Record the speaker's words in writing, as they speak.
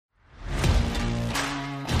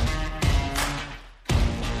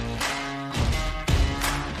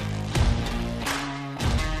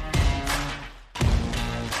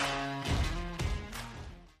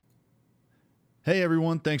Hey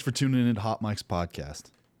everyone, thanks for tuning in to Hot Mike's podcast.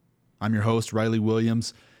 I'm your host, Riley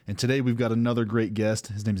Williams, and today we've got another great guest.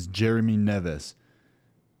 His name is Jeremy Neves.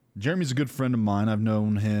 Jeremy's a good friend of mine. I've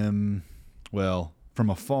known him, from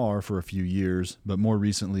afar for a few years, but more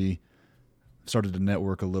recently started to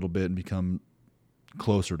network a little bit and become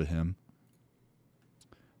closer to him.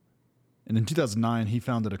 And in 2009, he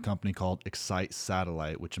founded a company called Excite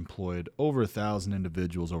Satellite, which employed over 1,000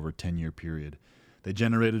 individuals over a 10-year period. They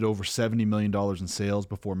generated over $70 million in sales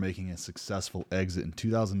before making a successful exit in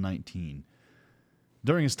 2019.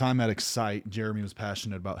 During his time at Excite, Jeremy was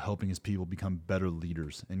passionate about helping his people become better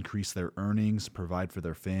leaders, increase their earnings, provide for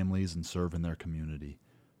their families, and serve in their community.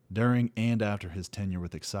 During and after his tenure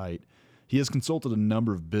with Excite, he has consulted a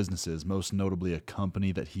number of businesses, most notably a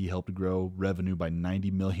company that he helped grow revenue by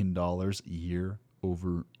 $90 million year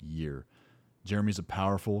over year. Jeremy's a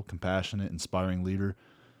powerful, compassionate, inspiring leader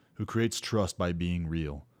who creates trust by being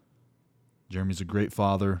real. Jeremy's a great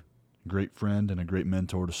father, great friend, and a great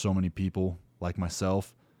mentor to so many people like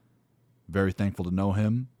myself. Very thankful to know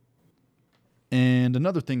him. And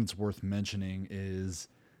another thing that's worth mentioning is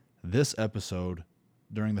this episode,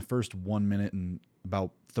 during the first 1 minute and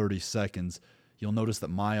about 30 seconds, you'll notice that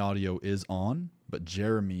my audio is on, but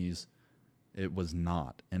Jeremy's, it was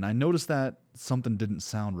not. And I noticed that something didn't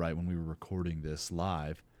sound right when we were recording this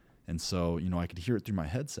live. And so, I could hear it through my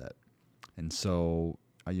headset. And so,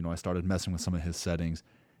 I started messing with some of his settings.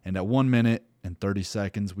 And at 1 minute and 30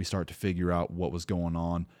 seconds, we start to figure out what was going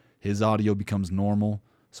on. His audio becomes normal.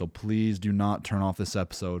 So please do not turn off this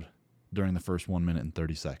episode during the first 1 minute and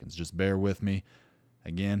 30 seconds. Just bear with me.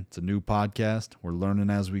 Again, it's a new podcast. We're learning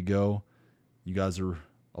as we go. You guys are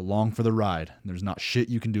along for the ride. There's not shit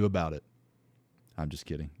you can do about it. I'm just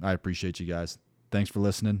kidding. I appreciate you guys. Thanks for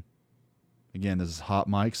listening. Again, this is Hot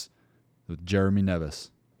Mics with Jeremy Neves.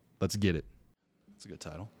 Let's get it. That's a good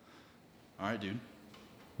title. All right, dude.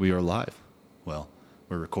 We are live. Well,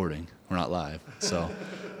 we're recording. We're not live. So,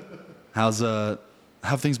 how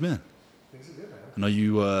have things been? Things are good, man. I know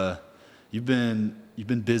you've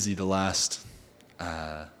been busy the last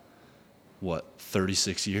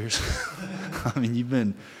 36 years? I mean, you've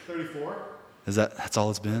been 34. That's all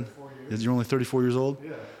it's been? 34 years. You're only 34 years old?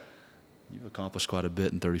 Yeah. You've accomplished quite a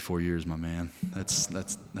bit in 34 years, my man.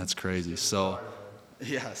 That's crazy. So,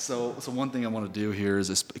 yeah. So one thing I want to do here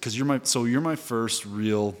is because you're my first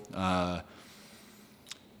real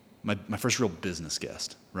my first real business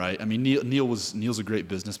guest, right? I mean, Neil's a great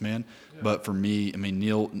businessman, but for me, I mean,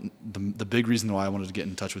 Neil, the big reason why I wanted to get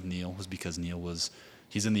in touch with Neil was because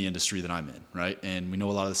he's in the industry that I'm in, right? And we know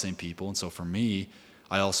a lot of the same people, and so for me,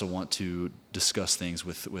 I also want to discuss things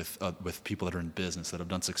with people that are in business that have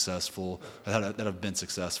been successful,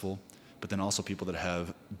 but then also people that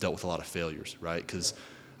have dealt with a lot of failures, right? Because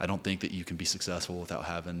I don't think that you can be successful without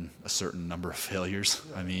having a certain number of failures.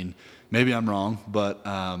 I mean, maybe I'm wrong, but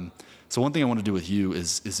so one thing I want to do with you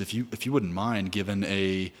is if you wouldn't mind giving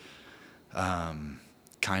a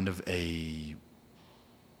kind of a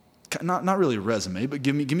not really a resume, but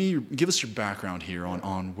give us your background here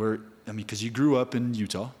on where. I mean, because you grew up in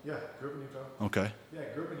Utah. Yeah, grew up in Utah. Okay. Yeah,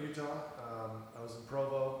 grew up in Utah. I was in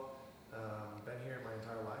Provo. Been here my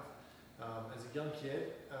entire life. As a young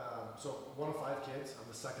kid, so one of 5 kids. I'm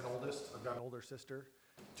the second oldest. I've got an older sister,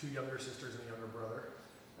 2 younger sisters, and a younger brother.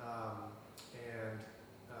 And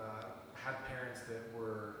had parents that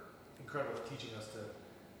were incredible at teaching us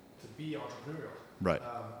to be entrepreneurial. Right.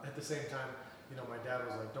 At the same time, my dad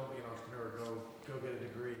was like, "Don't be an entrepreneur. Go get a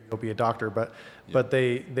degree. Go be a doctor." But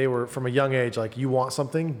they were from a young age like, "You want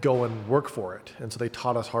something, go and work for it." And so they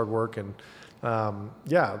taught us hard work. And I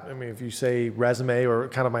mean, if you say resume or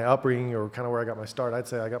kind of my upbringing or kind of where I got my start, I'd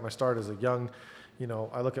say I got my start as a young.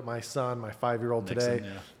 I look at my son, my 5-year-old today,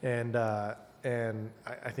 and I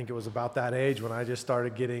think it was about that age when I just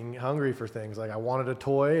started getting hungry for things. Like I wanted a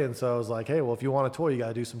toy, and so I was like, "Hey, well, if you want a toy, you got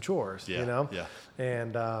to do some chores." Yeah.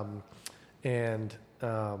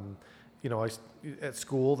 At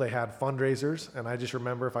school they had fundraisers, and I just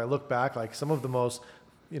remember, if I look back, like some of the most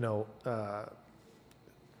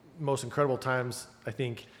incredible times, I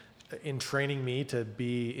think, in training me to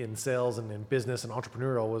be in sales and in business and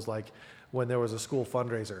entrepreneurial was like when there was a school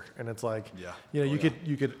fundraiser, and it's like, you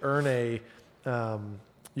could earn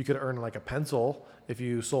like a pencil if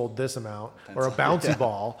you sold this amount, or a bouncy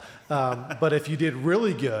ball. But if you did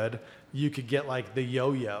really good, you could get like the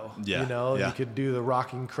yo-yo, you could do the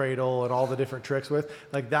rocking cradle and all the different tricks with.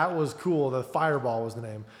 Like that was cool. The fireball was the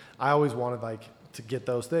name. I always wanted like to get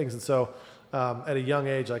those things. And so at a young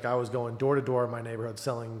age, like I was going door to door in my neighborhood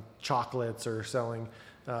selling chocolates or selling,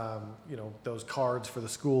 those cards for the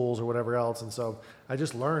schools or whatever else. And so I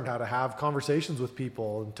just learned how to have conversations with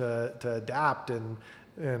people and to adapt and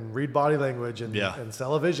read body language and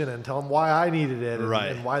sell a vision and tell them why I needed it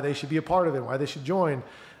and why they should be a part of it and why they should join.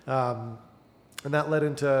 And that led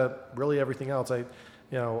into really everything else. I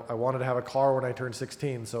wanted to have a car when I turned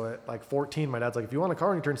 16. So at like 14, my dad's like, if you want a car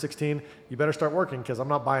when you turn 16, you better start working because I'm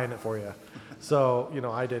not buying it for you. So,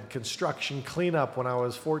 I did construction cleanup when I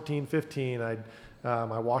was 14, 15.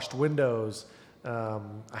 I washed windows. I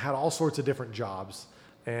had all sorts of different jobs.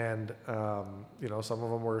 And, some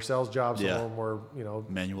of them were sales jobs. Some of them were,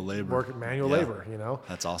 manual labor. Labor,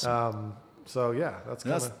 That's awesome. So yeah,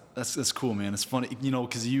 that's cool, man. It's funny,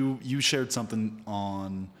 because you shared something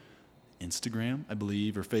on Instagram, I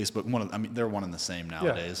believe, or Facebook. They're one and the same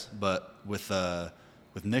nowadays. Yeah. But with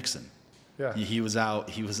Nixon, he was out.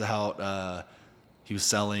 He was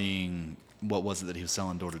selling. What was it that he was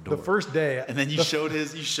selling door to door? The first day, and then you showed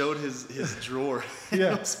his drawer.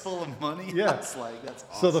 Yeah, it was full of money. Yeah, that's awesome.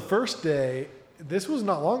 So the first day, this was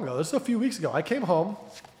not long ago. This was a few weeks ago. I came home,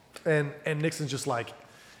 and Nixon's just like,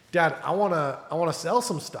 Dad, I wanna sell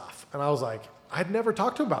some stuff. And I was like, I'd never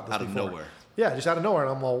talked to him about this before. Out of nowhere. Yeah, just out of nowhere.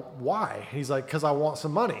 And I'm like, why? He's like, because I want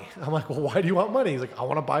some money. I'm like, well, why do you want money? He's like, I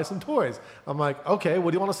want to buy some toys. I'm like, okay,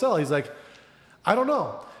 what do you want to sell? He's like, I don't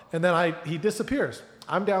know. And then he disappears.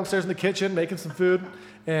 I'm downstairs in the kitchen making some food.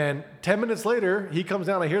 And 10 minutes later, he comes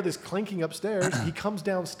down. I hear this clinking upstairs. He comes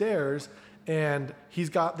downstairs and he's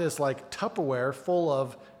got this like Tupperware full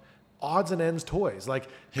of odds and ends toys, like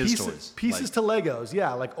pieces to Legos.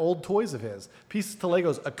 Yeah, like old toys of his. Pieces to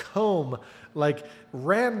Legos, a comb, like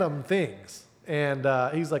random things. And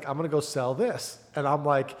he's like, I'm going to go sell this. And I'm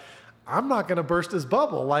like, I'm not going to burst his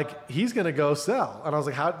bubble. Like, he's going to go sell. And I was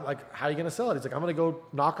like, how are you going to sell it? He's like, I'm going to go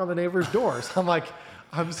knock on the neighbor's doors. I'm like,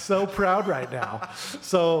 I'm so proud right now.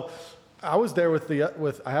 So I was there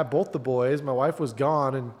I had both the boys. My wife was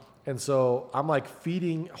gone. And so I'm like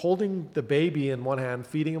holding the baby in one hand,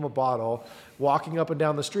 feeding him a bottle, walking up and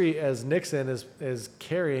down the street as Nixon is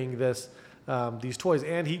carrying these toys.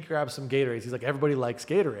 And he grabs some Gatorades. He's like, everybody likes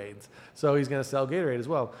Gatorades. So he's going to sell Gatorade as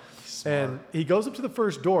well. Smart. And he goes up to the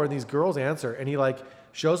first door and these girls answer and he like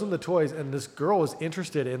shows them the toys. And this girl was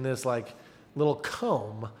interested in this like little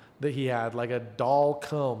comb that he had, like a doll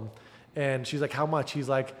comb. And she's like, how much? He's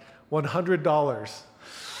like, $100.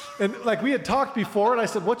 And like we had talked before, and I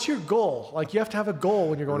said, what's your goal? Like you have to have a goal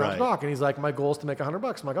when you're going out to knock. And he's like, my goal is to make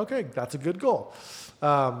 $100. I'm like, okay, that's a good goal.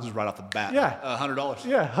 Just right off the bat. Yeah. $100.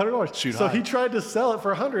 Yeah, $100. Shoot so high. he tried to sell it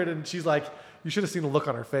for $100, and she's like, you should have seen the look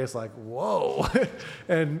on her face, like, whoa.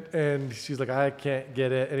 and she's like, I can't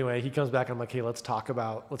get it. Anyway, he comes back, and I'm like, hey, let's talk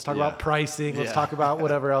about pricing. Let's talk about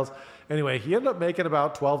whatever else. Anyway, he ended up making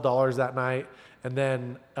about $12 that night, and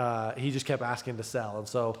then he just kept asking to sell. And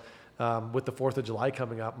so with the 4th of July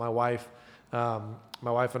coming up, my wife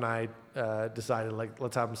and I decided, like,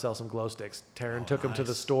 let's have him sell some glow sticks. Taryn took him to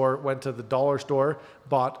the store, went to the dollar store,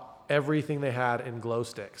 bought everything they had in glow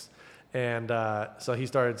sticks. And so he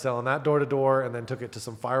started selling that door to door and then took it to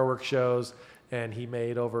some fireworks shows. And he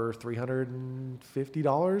made over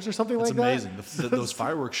 $350 or something like that. That's amazing. Those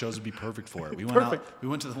fireworks shows would be perfect for it. We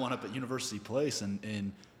went to the one up at University Place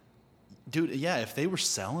and dude, yeah, if they were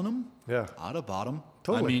selling them, I'd have bought them.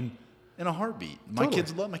 Totally. I mean, in a heartbeat. My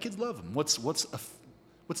kids love them. What's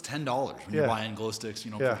 $10 when you're buying glow sticks, for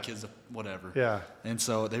the kids, whatever. Yeah. And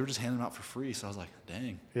so they were just handing them out for free. So I was like,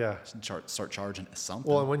 dang. Yeah. Start charging something.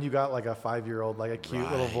 Well, and when you got like a 5-year-old, like a cute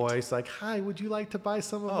little voice, like, hi, would you like to buy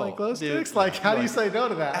some of my glow sticks? Like, how do you say no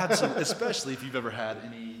to that? Absolutely. Especially if you've ever had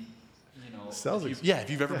any, sales. If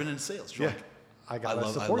you've ever been in sales. You're like, I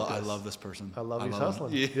love this person. I love he's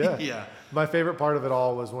hustling. Yeah. My favorite part of it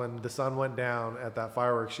all was when the sun went down at that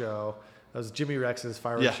fireworks show. That was Jimmy Rex's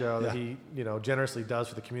fireworks show that he, generously does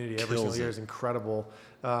for the community every single year. Is incredible.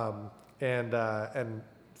 And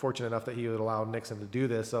fortunate enough that he would allow Nixon to do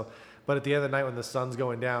this. So, but at the end of the night when the sun's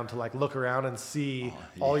going down, to like look around and see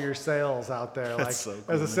all your sales out there, like so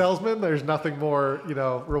cool, as a salesman, there's nothing more,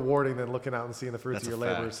 rewarding than looking out and seeing the fruits of your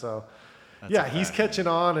labor. So. He's catching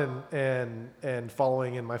on and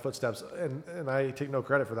following in my footsteps, and I take no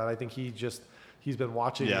credit for that. I think he's been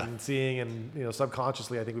watching and seeing, and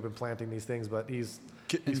subconsciously I think we've been planting these things, but he's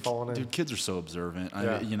falling in. Dude, kids are so observant,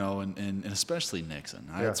 and especially Nixon.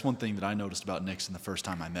 That's one thing that I noticed about Nixon the first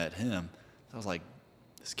time I met him. I was like,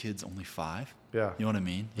 this kid's only 5. Yeah, you know what I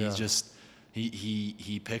mean? He's just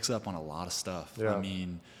he picks up on a lot of stuff. Yeah. I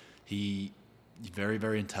mean, he's very,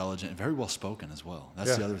 very intelligent and very well spoken as well.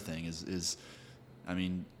 That's the other thing is, I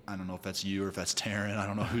mean, I don't know if that's you or if that's Taryn. I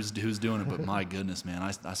don't know who's doing it, but my goodness, man,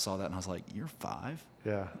 I saw that and I was like, you're 5?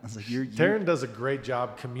 Yeah. I was like, Taryn does a great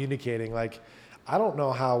job communicating. Like, I don't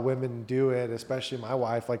know how women do it, especially my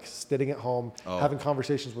wife, like sitting at home, having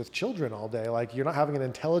conversations with children all day. Like you're not having an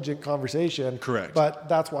intelligent conversation. Correct. But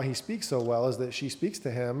that's why he speaks so well, is that she speaks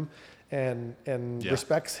to him and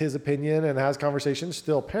respects his opinion and has conversations,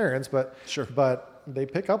 still parents, but Sure. but they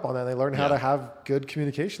pick up on that. They learn how to have good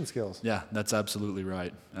communication skills. Yeah, that's absolutely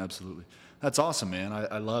right. Absolutely. That's awesome, man.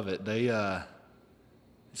 I love it. They,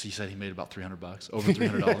 so you said he made about $300, over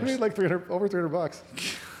 $300. He made like over $300.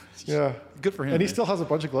 Yeah. Good for him. And he man. still has a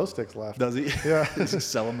bunch of glow sticks left. Does he? Yeah. Does he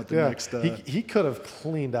sell them at the Yeah. next? He could have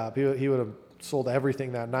cleaned up. He would have sold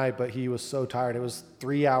everything that night, but he was so tired. It was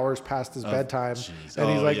 3 hours past his bedtime. Geez. And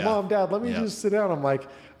he's like, yeah. Mom, Dad, let me just sit down. I'm like,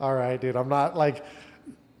 all right, dude, I'm not like,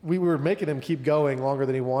 we were making him keep going longer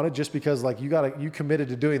than he wanted just because like you committed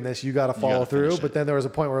to doing this. You got to follow through. But then there was a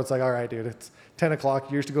point where it's like, all right, dude, it's 10 o'clock.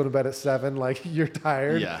 You're used to go to bed at 7. Like you're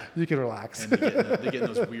tired. Yeah. You can relax. And they get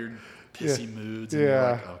in those weird pissy moods. And you're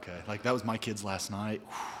like, okay. Like that was my kids last night.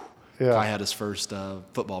 Yeah. I had his first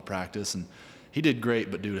football practice and he did great.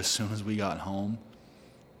 But dude, as soon as we got home,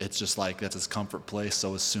 it's just like that's his comfort place.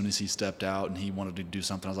 So as soon as he stepped out and he wanted to do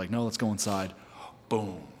something, I was like, no, let's go inside.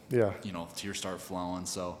 Boom. Yeah. You know, tears start flowing.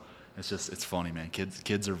 So it's funny, man.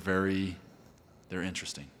 Kids are they're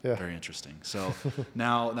interesting. Yeah. Very interesting. So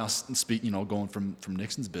now speak, going from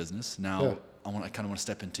Nixon's business. Now I kind of want to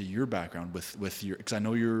step into your background with your, because I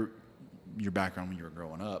know your background when you were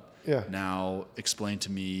growing up. Yeah. Now explain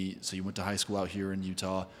to me. So you went to high school out here in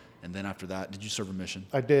Utah, and then after that, did you serve a mission?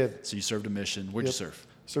 I did. So you served a mission. Where'd you serve?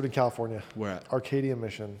 Served in California. Where at? Arcadia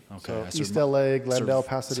Mission. Okay. So East LA, Glendale,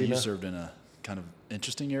 Pasadena. So you served in a kind of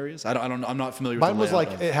interesting areas. I'm not familiar with Mine the was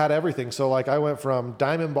layout like, it had everything. So like I went from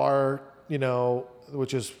Diamond Bar,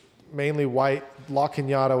 which is mainly white, La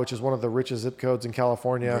Cañada, which is one of the richest zip codes in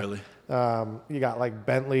California. Really? You got like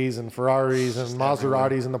Bentleys and Ferraris and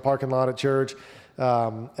Maseratis in the parking lot at church.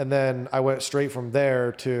 And then I went straight from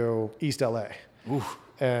there to East LA. Ooh.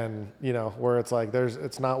 And where it's like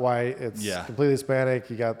it's not white, it's Yeah. completely Hispanic.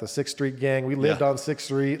 You got the 6th Street gang. We lived on 6th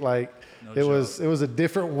Street. Like it was a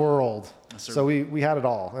different world. So we had it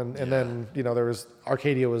all. And then there was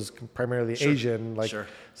Arcadia was primarily Asian. Like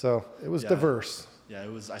so it was diverse. Yeah,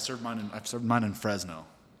 it was. I served mine in Fresno.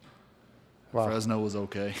 Wow. Fresno was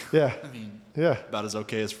okay. Yeah. I mean, about as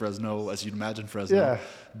okay as Fresno as you'd imagine Fresno. Yeah.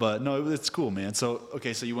 But no, it's cool, man. So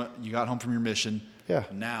so you got home from your mission. Yeah.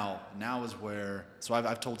 Now is where. So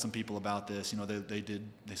I've told some people about this.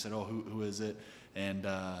 They said, oh, who is it? And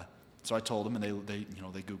so I told them, and they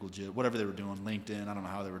Googled you, whatever they were doing, LinkedIn. I don't know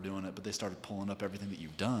how they were doing it, but they started pulling up everything that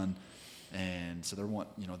you've done. And so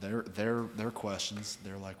their questions.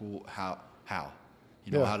 They're like, well, how? How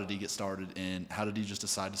did he get started, and how did he just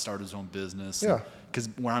decide to start his own business? Yeah. Because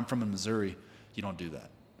where I'm from in Missouri, you don't do that.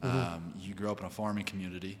 Mm-hmm. You grow up in a farming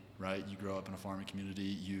community, right? You grow up in a farming community.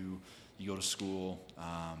 You go to school,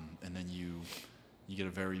 and then you get a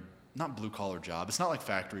very not blue collar job. It's not like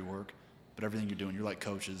factory work, but everything you're doing, you're like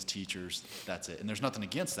coaches, teachers. That's it. And there's nothing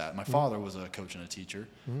against that. My father was a coach and a teacher,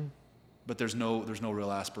 but there's no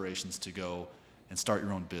real aspirations to go and start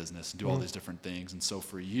your own business and do all these different things. And so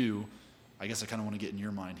for you, I guess I kind of want to get in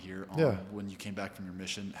your mind here on when you came back from your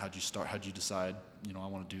mission. How'd you decide, I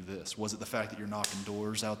want to do this? Was it the fact that you're knocking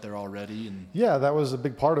doors out there already? And yeah, that was a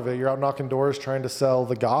big part of it. You're out knocking doors, trying to sell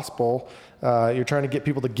the gospel. You're trying to get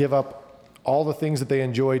people to give up all the things that they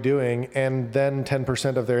enjoy doing and then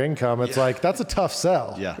 10% of their income. It's like, that's a tough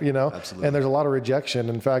sell, absolutely. And there's a lot of rejection.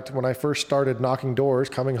 In fact, when I first started knocking doors,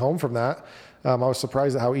 coming home from that, I was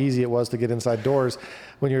surprised at how easy it was to get inside doors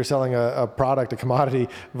when you're selling a product, a commodity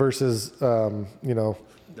versus,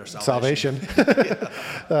 their salvation.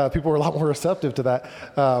 People were a lot more receptive to that.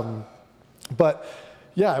 But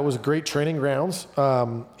yeah, it was great training grounds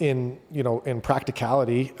in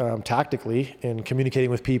practicality, tactically, in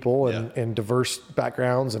communicating with people and diverse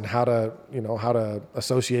backgrounds and how to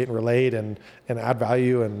associate and relate and add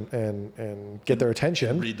value and get their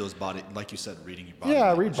attention. Read those body, like you said, reading your body.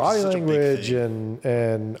 Yeah, read body language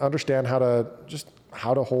and understand how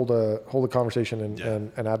to hold a conversation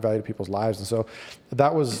and add value to people's lives. And so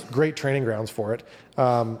that was great training grounds for it.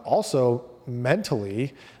 Also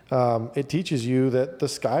mentally, it teaches you that the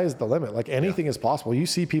sky is the limit. Like anything is possible. You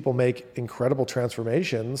see people make incredible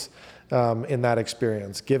transformations in that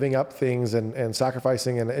experience, giving up things and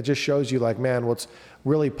sacrificing. And it just shows you like, man, what's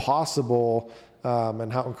really possible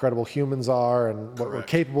and how incredible humans are and what we're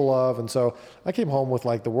capable of. And so I came home with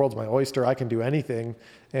like, the world's my oyster. I can do anything.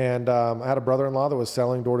 And I had a brother-in-law that was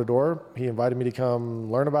selling door to door. He invited me to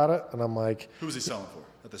come learn about it. And I'm like, who was he selling for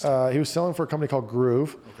at this time? He was selling for a company called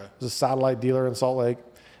Groove. Okay. It was a satellite dealer in Salt Lake.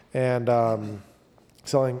 And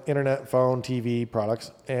selling internet, phone, TV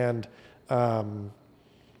products. And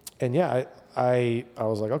yeah, I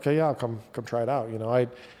was like, okay, yeah, I'll come try it out.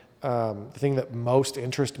 The thing that most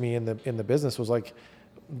interested me in the business was like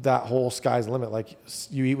that whole sky's the limit. Like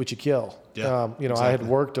you eat what you kill. Yeah, exactly. I had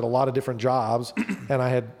worked at a lot of different jobs and I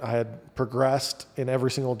had progressed in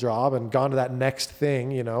every single job and gone to that next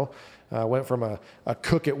thing, went from a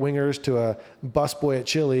cook at Wingers to a busboy at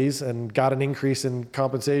Chili's and got an increase in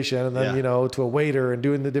compensation, and then to a waiter and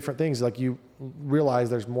doing the different things. Like you realize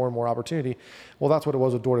there's more and more opportunity. Well, that's what it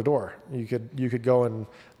was with door to door. You could go and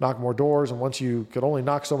knock more doors, and once you could only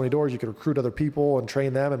knock so many doors, you could recruit other people and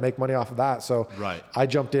train them and make money off of that. So right. I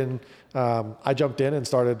jumped in and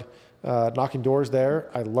started knocking doors there.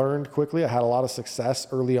 I learned quickly. I had a lot of success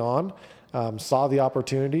early on. Saw the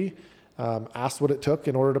opportunity. Asked what it took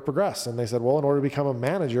in order to progress. And they said, well, in order to become a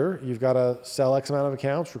manager, you've got to sell X amount of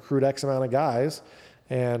accounts, recruit X amount of guys,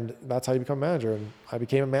 and that's how you become a manager. And I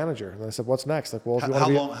became a manager. And I said, what's next? Like, well, if you want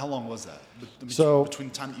to be how long was that? Between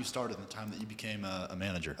the time that you started and the time that you became a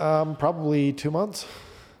manager? Probably 2 months.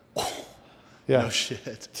 Yeah. No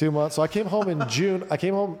shit. 2 months. So I came home in June. I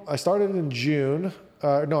started in June.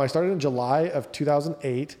 I started in July of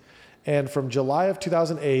 2008. And from July of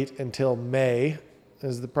 2008 until May,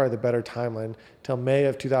 is probably the better timeline, till May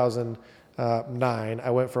of 2009, I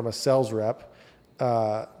went from a sales rep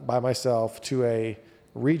by myself to a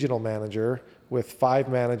regional manager with 5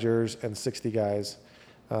 managers and 60 guys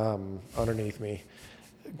underneath me.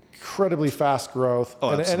 Incredibly fast growth.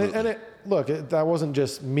 Oh, absolutely. That wasn't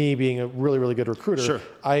just me being a really, really good recruiter. Sure.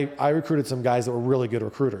 I recruited some guys that were really good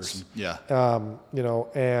recruiters. Yeah.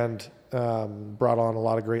 And brought on a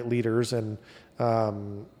lot of great leaders, and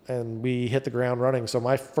we hit the ground running. So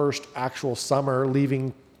my first actual summer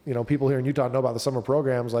leaving, people here in Utah know about the summer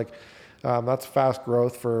programs. Like that's fast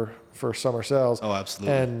growth for summer sales. Oh,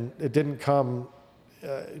 absolutely. And it didn't come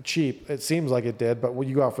cheap. It seems like it did, but when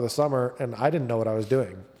you go out for the summer, and I didn't know what I was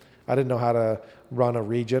doing. I didn't know how to run a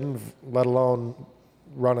region, let alone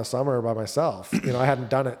run a summer by myself. I hadn't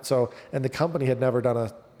done it. So, and the company had never done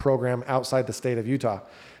a program outside the state of Utah.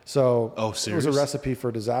 So it was a recipe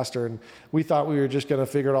for disaster, and we thought we were just going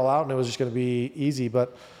to figure it all out and it was just going to be easy.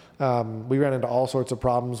 But we ran into all sorts of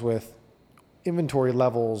problems with inventory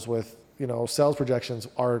levels, with sales projections.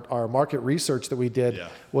 Our market research that we did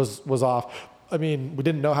was off. I mean, we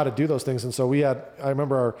didn't know how to do those things, and so I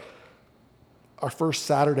remember our first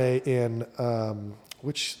Saturday in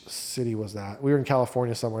which city was that? We were in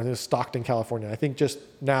California somewhere. I think it was Stockton, California. I think just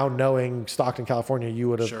now knowing Stockton, California, you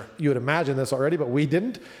would imagine this already, but we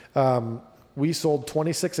didn't. We sold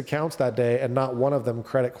 26 accounts that day, and not one of them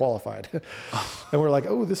credit qualified. And we're like,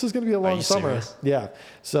 oh, this is going to be a long summer. Serious? Yeah.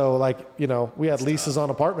 So we had leases on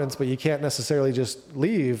apartments, but you can't necessarily just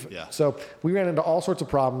leave. Yeah. So we ran into all sorts of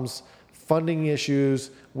problems, funding issues.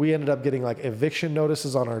 We ended up getting eviction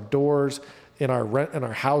notices on our doors, in our rent and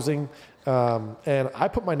our housing. And I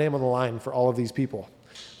put my name on the line for all of these people.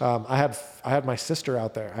 I had my sister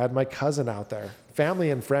out there. I had my cousin out there,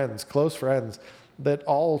 family and friends, close friends that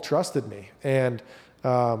all trusted me. And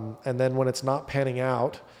then when it's not panning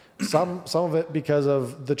out, some of it because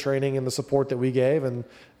of the training and the support that we gave, and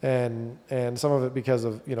some of it because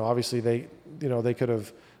of, obviously they could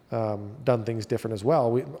have, done things different as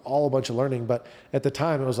well. All a bunch of learning, but at the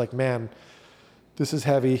time it was like, man, this is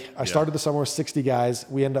heavy. I started the summer with 60 guys.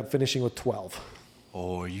 We ended up finishing with 12.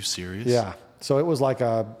 Oh, are you serious? Yeah. So it was like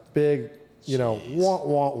a big, wah,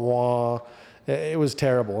 wah, wah. It was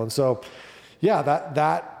terrible. And so,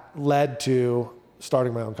 that led to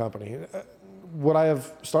starting my own company. Would I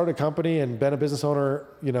have started a company and been a business owner,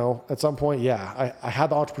 at some point? Yeah. I had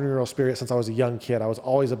the entrepreneurial spirit since I was a young kid. I was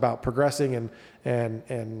always about progressing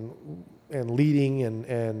and leading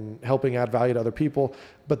and helping add value to other people.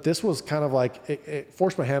 But this was kind of like, it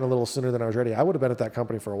forced my hand a little sooner than I was ready. I would have been at that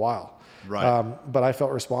company for a while. Right. But I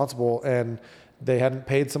felt responsible, and they hadn't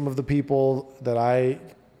paid some of the people that I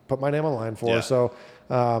put my name on the line for. Yeah. So,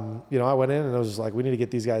 I went in and I was just like, we need to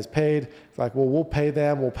get these guys paid. Like, well, we'll pay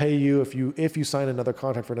them. We'll pay you if you sign another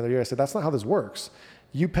contract for another year. I said, that's not how this works.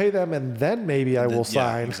 You pay them and then maybe I will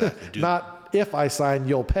sign. Exactly. Not if I sign,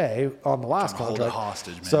 you'll pay on the last contract. Hold it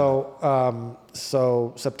hostage, man.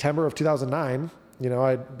 So September of 2009,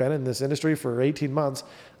 I'd been in this industry for 18 months,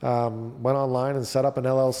 went online and set up an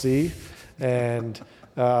LLC, and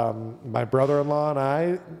my brother-in-law and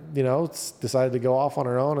I, decided to go off on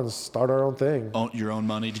our own and start our own thing. Own your own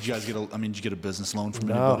money? Did you guys did you get a business loan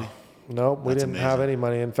from anybody? No, we didn't have any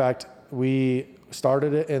money. In fact, we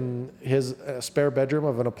started it in his spare bedroom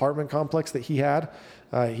of an apartment complex that he had.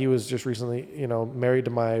 He was just recently, married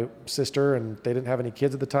to my sister, and they didn't have any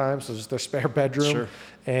kids at the time, so just their spare bedroom. Sure.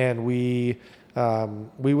 And we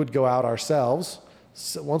would go out ourselves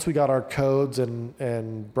So once we got our codes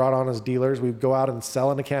and brought on as dealers, we'd go out and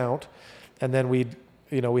sell an account, and then we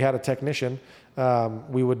had a technician.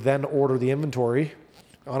 We would then order the inventory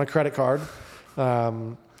on a credit card,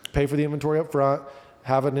 pay for the inventory up front,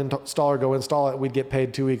 have an installer go install it. We'd get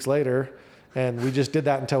paid 2 weeks later. And we just did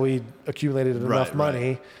that until we accumulated enough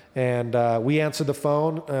money. And we answered the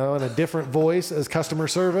phone in a different voice as customer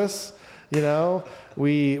service.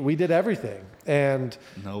 We did everything. And,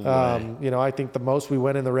 no way. I think the most we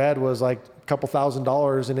went in the red was like a couple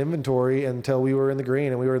 $1,000s in inventory until we were in the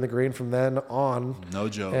green. And we were in the green from then on. No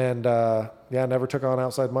joke. And never took on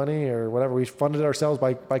outside money or whatever. We funded ourselves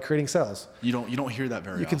by creating sales. You don't hear that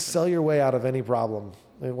very often. You can sell your way out of any problem.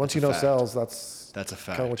 I mean, once you know sales, that's a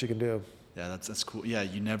fact. Kind of what you can do. Yeah, that's cool. Yeah,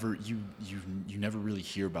 you never really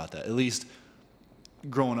hear about that. At least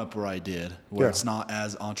growing up where I did, where it's not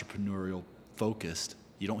as entrepreneurial focused.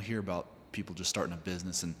 You don't hear about people just starting a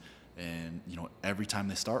business and every time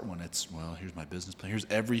they start one, it's, well, here's my business plan. Here's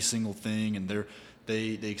every single thing, and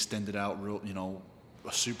they extend it out real,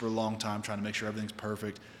 a super long time trying to make sure everything's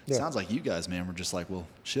perfect. It sounds like you guys, man, were just like, well,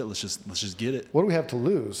 shit, let's just get it. What do we have to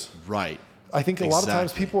lose? Right. I think a lot of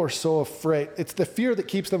times people are so afraid. It's the fear that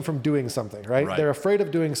keeps them from doing something, right? They're afraid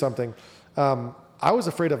of doing something. I was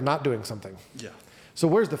afraid of not doing something. Yeah. So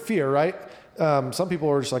where's the fear, right? Some people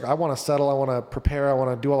are just like, I want to settle, I want to prepare, I want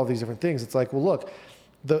to do all of these different things. It's like, well, look,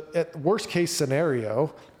 at worst case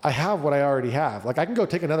scenario, I have what I already have. Like I can go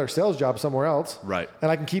take another sales job somewhere else. Right.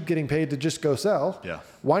 And I can keep getting paid to just go sell. Yeah.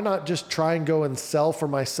 Why not just try and go and sell for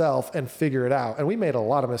myself and figure it out? And we made a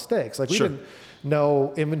lot of mistakes. Like we didn't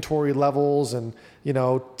know inventory levels and,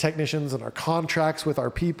 technicians and our contracts with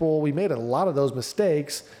our people. We made a lot of those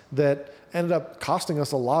mistakes that ended up costing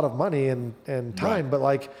us a lot of money and time, but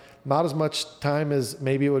like not as much time as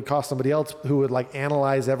maybe it would cost somebody else who would like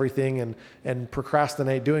analyze everything and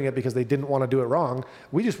procrastinate doing it because they didn't want to do it wrong.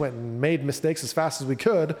 We just went and made mistakes as fast as we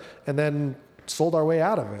could and then sold our way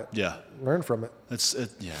out of it. Yeah. Learn from it.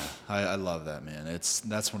 I love that, man.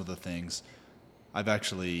 That's one of the things I've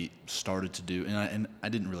actually started to do, and I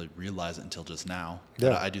didn't really realize it until just now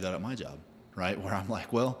that I do that at my job, right? Where I'm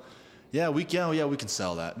like, well, we can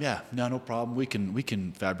sell that. Yeah, no problem. We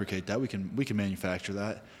can fabricate that. We can manufacture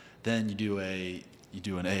that. Then you do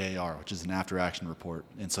an AAR, which is an after action report,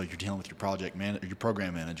 and so you're dealing with your your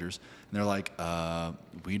program managers, and they're like,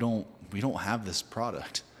 we don't have this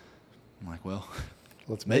product. I'm like, well,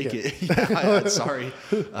 let's make it. Sorry.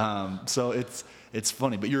 So it's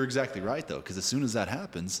funny, but you're exactly right though, because as soon as that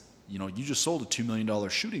happens, you just sold a $2 million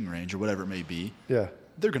shooting range or whatever it may be. Yeah.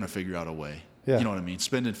 They're gonna figure out a way. Yeah. You know what I mean?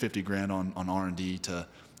 Spending $50,000 on R&D to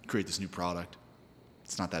create this new product,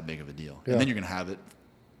 it's not that big of a deal. Yeah. And then you're gonna have it,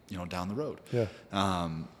 down the road. Yeah.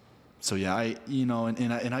 So yeah,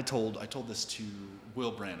 I told this to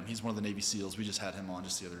Will Branham. He's one of the Navy SEALs. We just had him on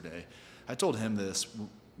just the other day. I told him this.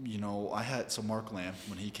 Mark Lamb,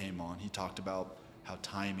 when he came on, he talked about how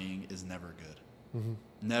timing is never good. Mm-hmm.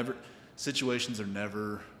 Never, situations are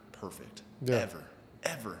never perfect, ever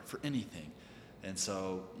for anything. And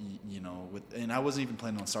so, and I wasn't even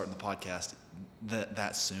planning on starting the podcast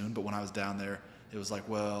that soon, but when I was down there, it was like,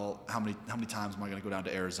 well, how many times am I going to go down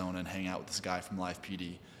to Arizona and hang out with this guy from Life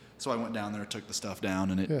PD? So I went down there, took the stuff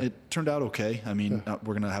down, and it turned out okay. I mean,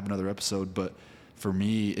 we're going to have another episode, but for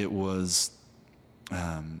me, it was,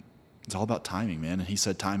 it's all about timing, man. And he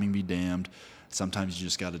said, timing be damned. Sometimes you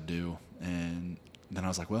just got to do. And then I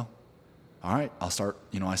was like, well, all right, I'll start.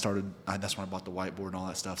 That's when I bought the whiteboard and all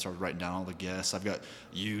that stuff. Started writing down all the guests. I've got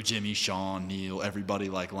you, Jimmy, Sean, Neil, everybody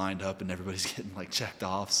like lined up, and everybody's getting like checked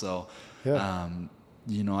off. So,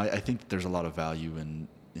 I think that there's a lot of value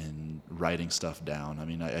in writing stuff down. I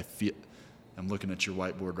mean, I feel, I'm looking at your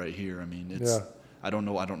whiteboard right here. I mean, it's, I don't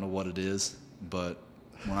know what it is, but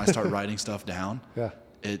when I start writing stuff down,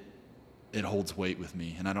 it holds weight with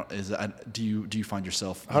me. And do you find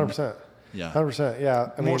yourself 100%? Yeah. 100%.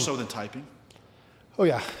 Yeah. More so than typing? Oh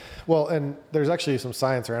yeah. Well, and there's actually some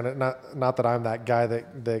science around it. Not that I'm that guy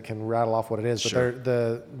that can rattle off what it is, but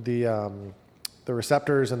the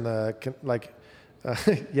receptors and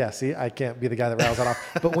see, I can't be the guy that rattles that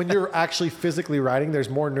off. But when you're actually physically writing, there's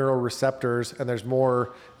more neuroreceptors and there's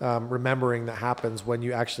more remembering that happens when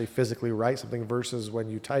you actually physically write something versus when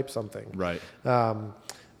you type something. Right.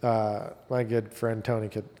 My good friend Tony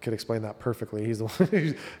could explain that perfectly. He's the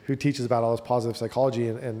one who teaches about all this positive psychology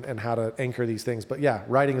and how to anchor these things. But yeah,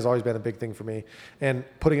 writing has always been a big thing for me. And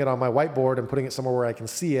putting it on my whiteboard and putting it somewhere where I can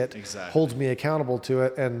see it holds me accountable to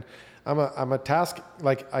it. And I'm a task,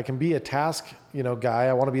 like I can be a task, guy.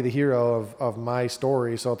 I want to be the hero of my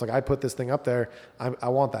story. So it's like, I put this thing up there. I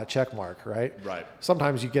want that check mark. Right. Right.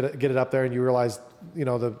 Sometimes you get it up there and you realize,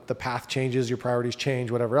 the path changes, your priorities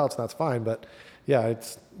change, whatever else, and that's fine. But yeah,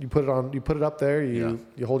 you put it up there, you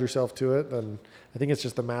hold yourself to it. And I think it's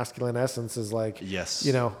just the masculine essence is like, yes,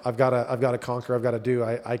 I've got to conquer, I've got to do,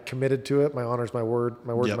 I committed to it. My honor's my word,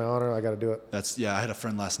 my word's my honor. I got to do it. I had a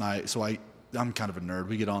friend last night. So I'm kind of a nerd.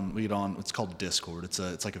 We get on, it's called Discord. It's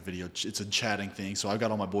like a video, it's a chatting thing. So I've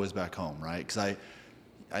got all my boys back home, right? Cause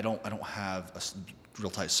I don't have a real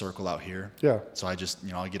tight circle out here. Yeah. So I just,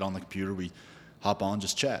 I get on the computer, we hop on,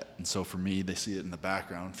 just chat. And so for me, they see it in the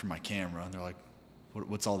background from my camera and they're like,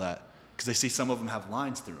 what's all that? Cause they see some of them have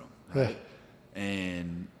lines through them. Right. Yeah.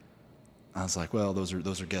 And I was like, well, those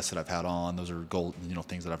are guests that I've had on. Those are gold,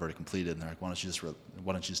 things that I've already completed. And they're like, why don't you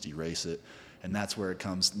just erase it? And that's where it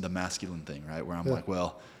comes the masculine thing, right? Where I'm like,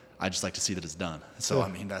 well, I just like to see that it's done. So I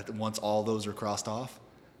mean, that once all those are crossed off,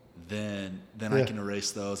 then I can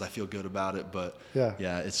erase those. I feel good about it. But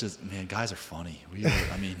it's just, man, guys are funny.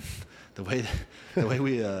 I mean, the way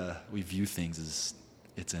we view things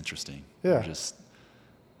it's interesting. Yeah.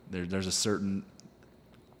 There's a certain,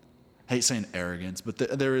 I hate saying arrogance, but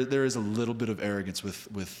there is a little bit of arrogance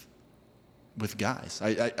with guys.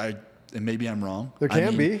 And maybe I'm wrong. There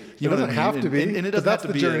can be. It doesn't have to be. And it doesn't have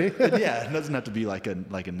to be. Journey. It doesn't have to be like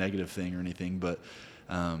a negative thing or anything. But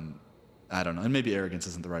I don't know. And maybe arrogance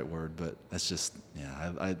isn't the right word. But that's just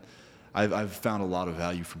I've found a lot of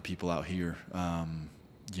value from people out here.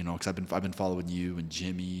 Because I've been following you and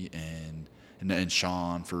Jimmy and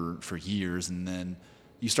Sean for years, and then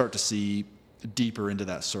you start to see deeper into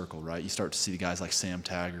that circle, right? You start to see the guys like Sam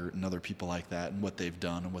Taggart and other people like that and what they've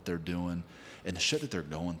done and what they're doing and the shit that they're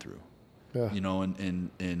going through. Yeah.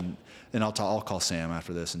 And I'll call Sam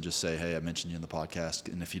after this and just say, hey, I mentioned you in the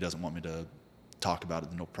podcast, and if he doesn't want me to talk about it,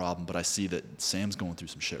 then no problem. But I see that Sam's going through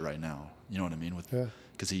some shit right now. You know what I mean?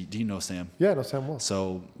 Because do you know Sam? Yeah, I know Sam well.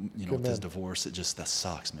 So with his divorce, that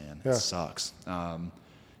sucks, man. It sucks. And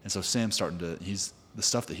so Sam's starting to. The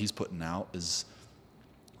stuff that he's putting out is.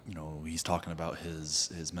 He's talking about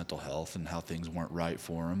his mental health and how things weren't right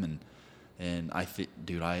for him, and I think,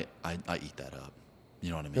 dude, I eat that up. You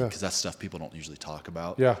know what I mean? Because that's stuff people don't usually talk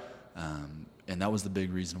about. Yeah. And that was the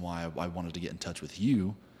big reason why I wanted to get in touch with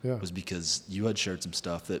you. Yeah. Was because you had shared some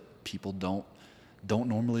stuff that people don't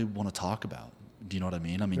normally want to talk about. Do you know what I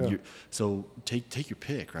mean? I mean, so take your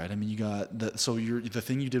pick, right? I mean, you got the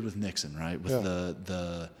thing you did with Nixon, right? With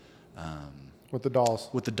with the dolls.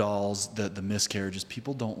 With the dolls, the miscarriages,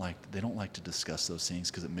 people don't like to discuss those things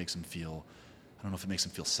because it makes them feel, I don't know if it makes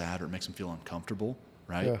them feel sad or it makes them feel uncomfortable,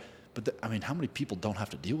 right? Yeah. But I mean, how many people don't have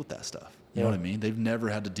to deal with that stuff? You know what I mean? They've never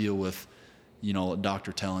had to deal with, a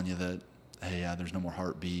doctor telling you that, hey, there's no more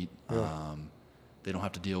heartbeat. Yeah. They don't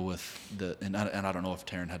have to deal with and I don't know if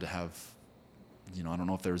Taryn had to have, I don't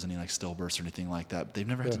know if there was any like stillbirths or anything like that. But they've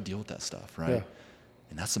never had to deal with that stuff, right? Yeah.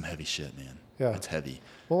 And that's some heavy shit, man. Yeah. It's heavy.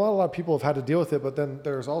 Well, not a lot of people have had to deal with it, but then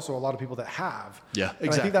there's also a lot of people that have. Yeah, exactly.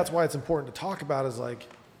 And I think that's why it's important to talk about is like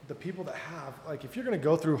the people that have, like if you're going to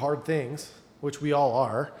go through hard things, which we all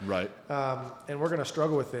are. Right. And we're going to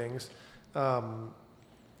struggle with things.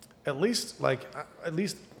 At least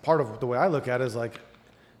part of the way I look at it is like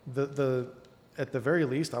at the very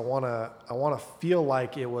least, I want to feel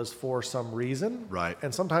like it was for some reason. Right.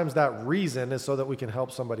 And sometimes that reason is so that we can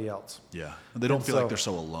help somebody else. Yeah. They don't feel like they're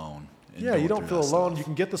so alone. Yeah, you don't feel alone. You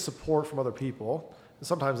can get the support from other people. And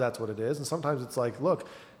sometimes that's what it is. And sometimes it's like, look,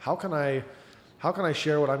 how can I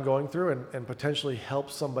share what I'm going through and potentially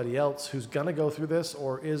help somebody else who's going to go through this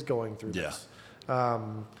or is going through this?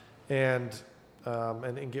 And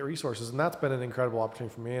get resources. And that's been an incredible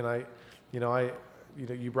opportunity for me. And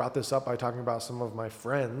you brought this up by talking about some of my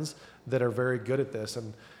friends that are very good at this,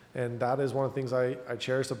 and that is one of the things I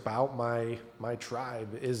cherish about my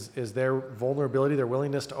tribe is their vulnerability, their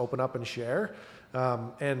willingness to open up and share.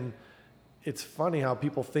 And it's funny how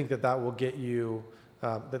people think that will get you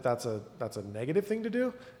that's a negative thing to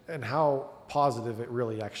do, and how positive it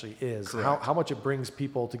really actually is. How much it brings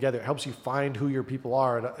people together. It helps you find who your people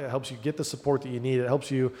are. It helps you get the support that you need. It helps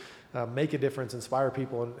you make a difference, inspire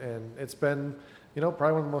people, and it's been.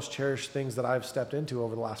 Probably one of the most cherished things that I've stepped into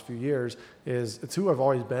over the last few years is it's who I've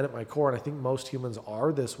always been at my core. And I think most humans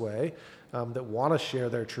are this way, that want to share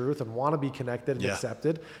their truth and want to be connected and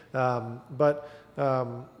accepted. But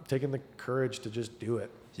taking the courage to just do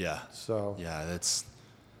it. Yeah. So yeah, that's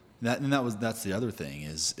the other thing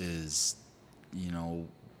is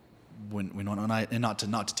when I, and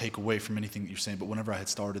not to take away from anything that you're saying, but whenever I had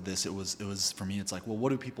started this, it was for me, it's like, well, what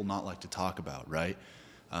do people not like to talk about? Right.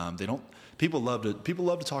 They don't. People love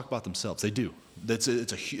to talk about themselves. They do. It's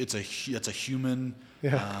a human.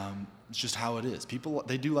 Yeah. It's just how it is. People,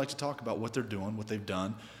 they do like to talk about what they're doing, what they've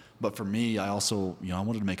done. But for me, I also, I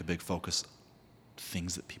wanted to make a big focus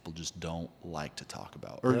things that people just don't like to talk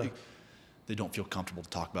about, or they don't feel comfortable to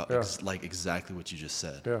talk about, like exactly what you just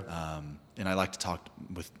said. Yeah. And I like to talk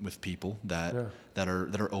with people that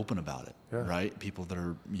are open about it, right? People that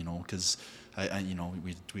are, because I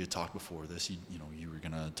we had talked before this. You were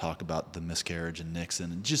gonna talk about the miscarriage and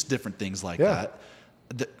Nixon and just different things like that.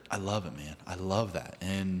 I love it, man. I love that.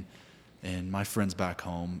 And my friends back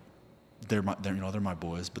home, they're my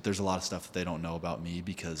boys, but there's a lot of stuff that they don't know about me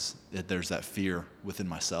because there's that fear within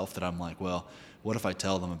myself that I'm like, well, what if I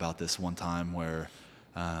tell them about this one time where,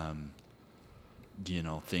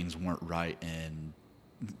 things weren't right? And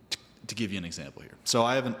to give you an example here, so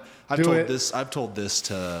I've told this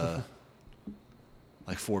to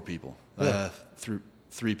like 4 people, through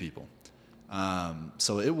 3 people.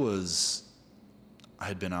 So it was, I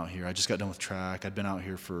had been out here. I just got done with track. I'd been out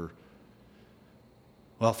here from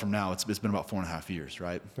now, it's been about 4.5 years,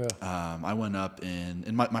 right? Yeah. I went up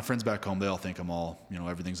and my friends back home, they all think I'm all,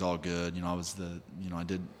 everything's all good. I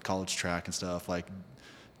did college track and stuff, like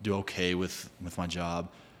do okay with my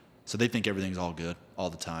job. So they think everything's all good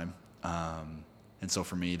all the time. And so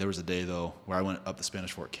for me, there was a day though, where I went up the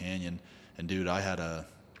Spanish Fork Canyon and dude, I had a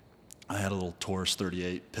little Taurus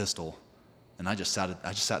 38 pistol and I just sat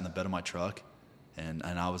in the bed of my truck and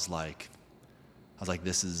I was like,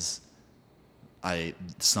 this is,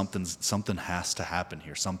 something has to happen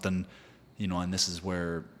here. Something, and this is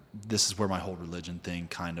where my whole religion thing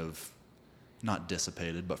kind of not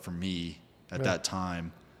dissipated, but for me at that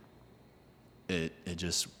time, it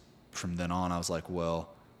just, from then on, I was like, well,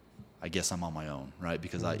 I guess I'm on my own, right?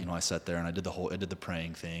 Because I sat there and I did the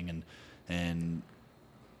praying thing and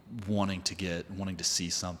wanting to see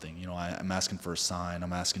something. I'm asking for a sign.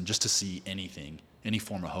 I'm asking just to see anything, any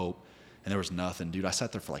form of hope. And there was nothing, dude. I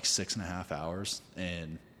sat there for like 6.5 hours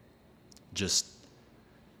and just,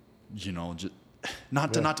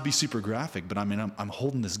 not to be super graphic, but I mean, I'm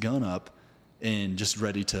holding this gun up and just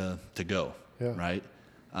ready to go, right?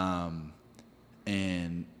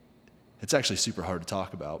 And it's actually super hard to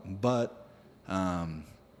talk about, but,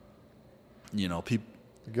 people.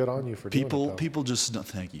 Good on you for doing it, people just don't,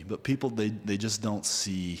 thank you, but people they just don't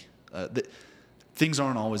see. Things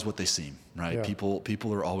aren't always what they seem, right? Yeah.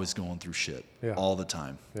 People are always going through shit all the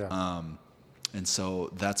time. Yeah. And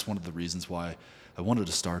so that's one of the reasons why I wanted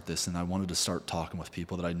to start this, and I wanted to start talking with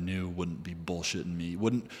people that I knew wouldn't be bullshitting me,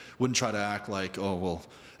 wouldn't try to act like, oh, well,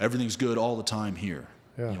 everything's good all the time here.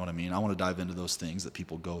 Yeah. You know what I mean? I want to dive into those things that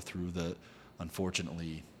people go through that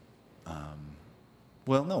unfortunately,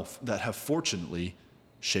 that have fortunately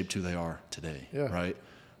shaped who they are today, right?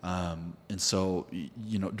 And so,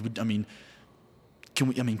 Can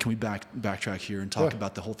we backtrack here and talk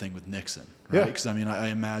about the whole thing with Nixon, right? Because I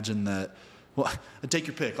imagine that. Well, take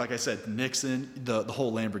your pick. Like I said, Nixon, the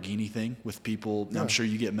whole Lamborghini thing with people. I'm sure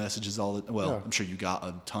you get messages I'm sure you got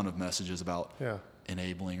a ton of messages about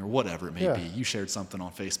enabling or whatever it may be. You shared something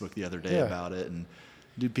on Facebook the other day about it, and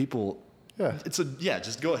dude, people. Yeah.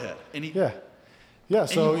 Just go ahead. Yeah.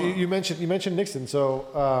 So you mentioned Nixon.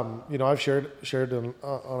 So I've shared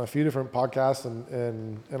on a few different podcasts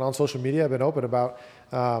and on social media. I've been open about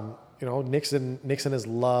Nixon. Nixon has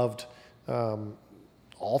loved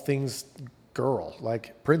all things girl,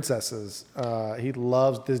 like princesses. He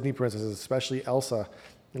loves Disney princesses, especially Elsa.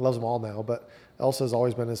 He loves them all now, but Elsa has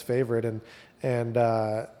always been his favorite, and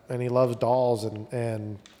he loves dolls,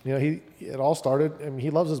 and it all started. I mean,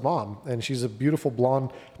 he loves his mom, and she's a beautiful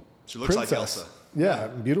blonde. She looks princess. like Elsa. Yeah,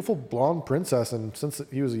 beautiful blonde princess, and since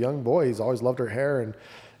he was a young boy, he's always loved her hair. And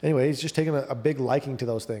anyway, he's just taken a big liking to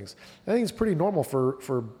those things. I think it's pretty normal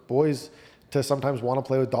for boys to sometimes want to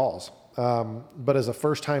play with dolls. But as a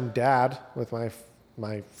first-time dad with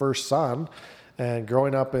my first son, and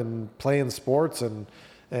growing up and playing sports and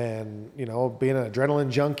being an adrenaline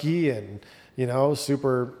junkie and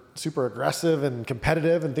super aggressive and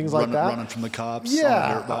competitive and things like that. Running from the cops. Yeah,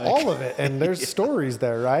 on a dirt bike. all of it. And there's stories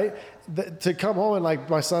there, right? To come home and like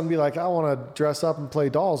my son be like, I want to dress up and play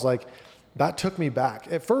dolls. Like that took me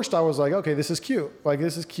back. At first I was like, okay, this is cute. Like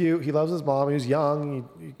this is cute. He loves his mom. He was young.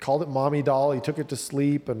 He called it mommy doll. He took it to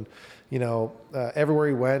sleep and, everywhere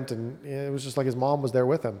he went, and it was just like his mom was there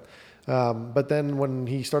with him. But then when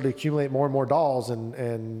he started to accumulate more and more dolls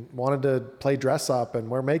and wanted to play dress up and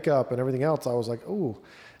wear makeup and everything else, I was like, ooh,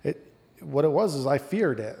 what it was is I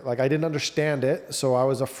feared it. Like I didn't understand it. So I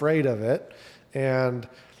was afraid of it. And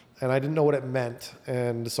and I didn't know what it meant.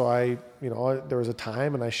 And so there was a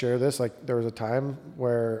time, and I share this, like there was a time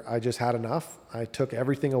where I just had enough. I took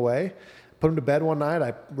everything away, put him to bed one night.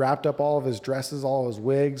 I wrapped up all of his dresses, all of his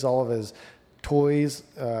wigs, all of his toys,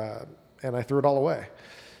 and I threw it all away.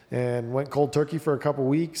 And went cold turkey for a couple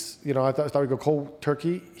weeks. I thought we'd go cold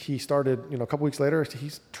turkey. He started, a couple weeks later,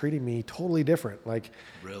 he's treating me totally different. Like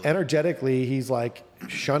really? Energetically, he's like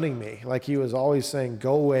shunning me. Like he was always saying,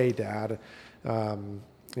 "Go away, Dad," and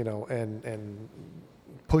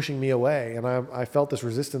pushing me away. And I felt this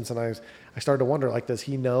resistance, and I started to wonder, like, does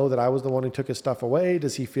he know that I was the one who took his stuff away?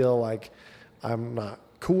 Does he feel like I'm not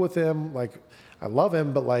cool with him? Like, I love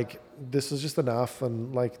him, but like, this is just enough.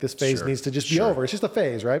 And like, this phase needs to just be over. It's just a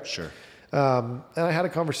phase, right? Sure. And I had a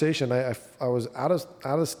conversation. I was out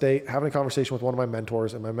of state having a conversation with one of my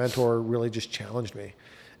mentors, and my mentor really just challenged me.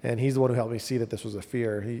 And he's the one who helped me see that this was a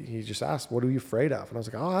fear. He just asked, "What are you afraid of?" And I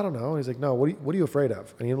was like, "Oh, I don't know." He's like, "No, what are you afraid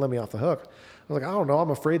of?" And he didn't let me off the hook. I was like, "I don't know. I'm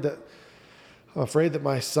afraid that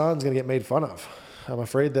my son's going to get made fun of. I'm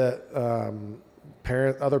afraid that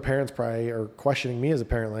other parents probably are questioning me as a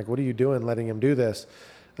parent. Like, what are you doing letting him do this?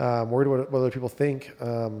 Worried what other people think."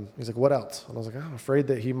 He's like, "What else?" And I was like, "I'm afraid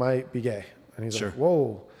that he might be gay." And he's like,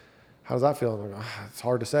 "Whoa, how does that feel?" And I'm like, "It's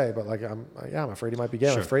hard to say, but like, I'm afraid he might be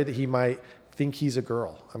gay. I'm afraid that he might think he's a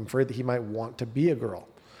girl. I'm afraid that he might want to be a girl."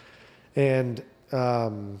 And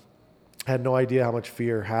had no idea how much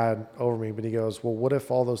fear had over me. But he goes, "Well, what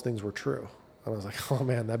if all those things were true?" And I was like, "Oh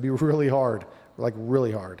man, that'd be really hard, like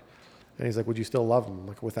really hard." And he's like, "Would you still love him?" I'm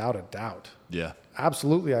like, "Without a doubt. Yeah.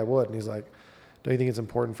 Absolutely I would." And he's like, "Don't you think it's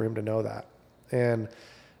important for him to know that?" And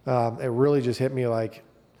it really just hit me like,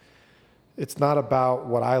 it's not about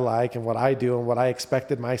what I like and what I do and what I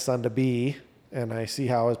expected my son to be. And I see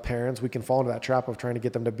how as parents, we can fall into that trap of trying to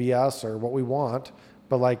get them to be us or what we want.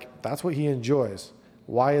 But like, that's what he enjoys.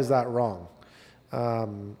 Why is that wrong?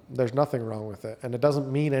 There's nothing wrong with it. And it doesn't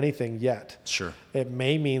mean anything yet. Sure. It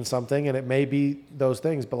may mean something, and it may be those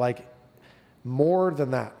things, but like, more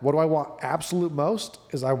than that, what do I want absolute most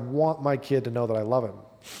is I want my kid to know that I love him.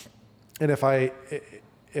 And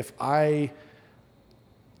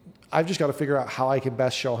I've just got to figure out how I can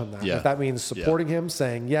best show him that. Yeah. If that means supporting him,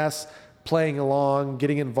 saying yes, playing along,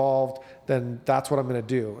 getting involved, then that's what I'm going to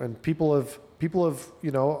do. And people have,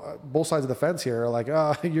 both sides of the fence here are like,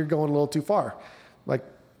 "Oh, you're going a little too far." Like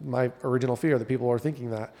my original fear that people are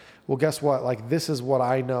thinking that. Well, guess what? Like, this is what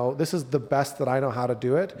I know. This is the best that I know how to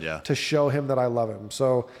do it to show him that I love him.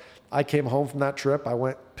 So I came home from that trip.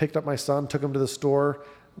 I picked up my son, took him to the store.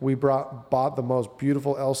 We bought the most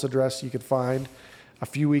beautiful Elsa dress you could find. A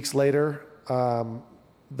few weeks later,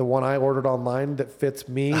 the one I ordered online that fits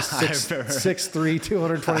me, 6'3",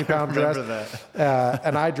 220-pound dress.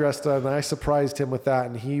 And I dressed him, and I surprised him with that,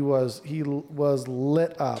 and he was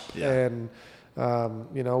lit up. Yeah. And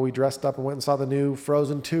we dressed up and went and saw the new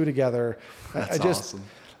Frozen 2 together. That's awesome.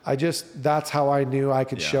 That's how I knew I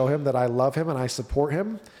could show him that I love him and I support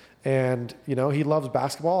him. And, he loves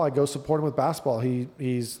basketball. I go support him with basketball.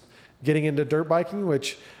 He's getting into dirt biking,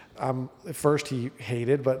 which at first he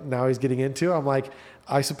hated, but now he's getting into. I'm like,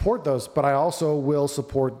 I support those, but I also will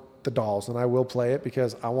support the dolls, and I will play it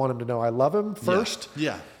because I want him to know I love him first.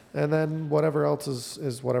 Yeah. And then whatever else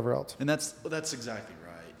is whatever else. And that's exactly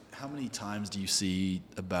right. How many times do you see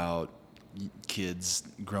about kids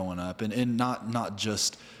growing up, and not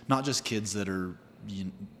just kids that are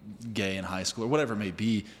gay in high school or whatever it may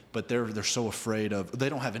be, but they're so afraid of, they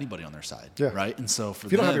don't have anybody on their side, right? And so if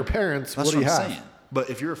you don't have your parents, what do you have? Saying. But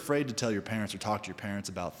if you're afraid to tell your parents or talk to your parents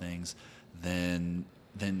about things, then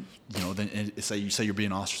say you're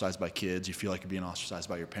being ostracized by kids, you feel like you're being ostracized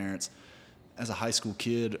by your parents. As a high school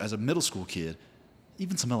kid, as a middle school kid,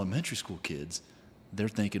 even some elementary school kids, they're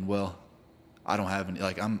thinking, well, I don't have any,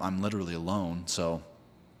 like, I'm literally alone. So,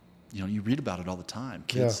 you read about it all the time.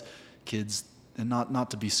 Kids, and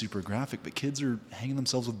not to be super graphic, but kids are hanging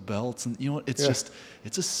themselves with belts, and it's just,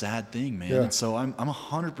 it's a sad thing, man. And so I'm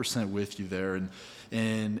 100% with you there.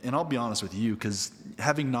 And I'll be honest with you, because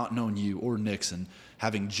having not known you or Nixon,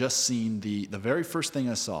 having just seen the very first thing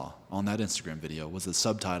I saw on that Instagram video was the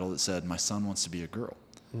subtitle that said, "My son wants to be a girl."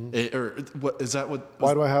 Mm-hmm. What is that?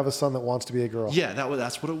 Why do I have a son that wants to be a girl? Yeah,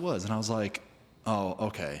 that's what it was. And I was like, oh,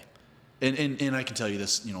 okay. And I can tell you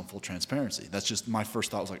this, full transparency. That's just my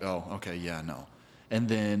first thought was like, oh, okay, yeah, no. And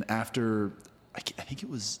then after, I think it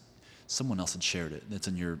was someone else had shared it. That's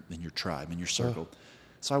in your tribe, in your circle.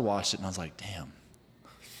 So I watched it and I was like, damn.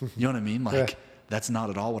 You know what I mean? Like, that's not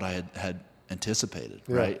at all what I had anticipated,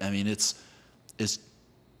 right? I mean, it's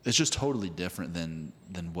just totally different than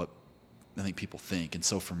what I think people think. And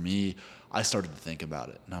so for me, I started to think about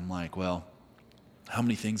it, and I'm like, well, how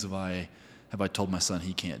many things have I have I told my son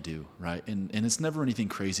he can't do, right? And it's never anything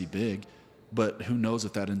crazy big, but who knows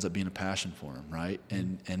if that ends up being a passion for him, right?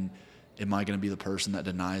 And am I going to be the person that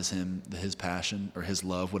denies him his passion or his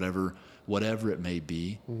love, whatever it may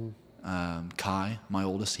be? Kai, my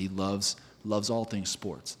oldest, he loves all things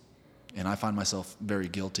sports, and I find myself very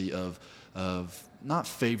guilty of not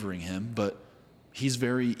favoring him, but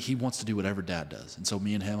he wants to do whatever dad does, and so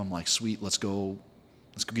me and him, I'm like, sweet, let's go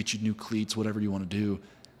get you new cleats, whatever you want to do.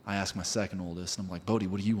 I ask my second oldest, and I'm like, Bodie,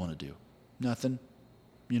 what do you want to do? Nothing.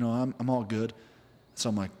 I'm all good. So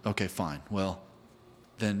I'm like, okay, fine. Well,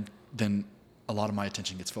 then a lot of my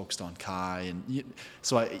attention gets focused on Kai, and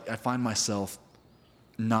so I find myself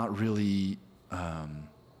not really.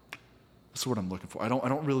 That's what I'm looking for. I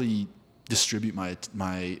don't really distribute my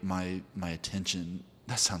attention.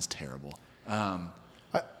 That sounds terrible.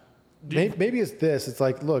 Maybe it's this. It's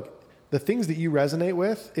like, look, the things that you resonate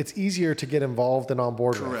with, it's easier to get involved and on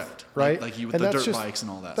board with. Correct. Right? Like you with the dirt bikes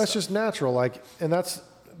and all that That's stuff. just natural. Like, and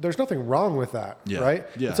there's nothing wrong with that. Yeah. Right?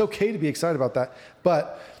 Yeah. It's okay to be excited about that.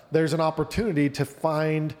 But there's an opportunity to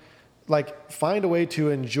find a way to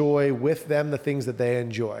enjoy with them the things that they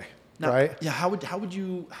enjoy. Now, right? Yeah. How would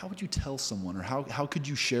you tell someone, or how could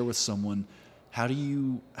you share with someone? How do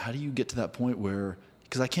you get to that point where?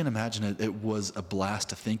 Because I can't imagine it was a blast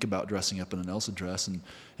to think about dressing up in an Elsa dress and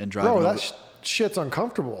driving. Bro, that shit's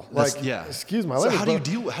uncomfortable. Excuse my language. So how do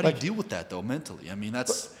you deal with that though mentally? I mean,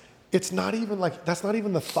 that's. It's not even that's not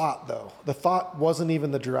even the thought though. The thought wasn't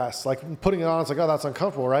even the dress. Like putting it on, it's like, oh, that's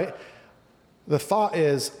uncomfortable, right? The thought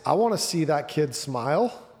is, I want to see that kid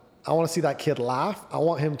smile. I want to see that kid laugh. I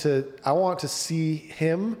want to see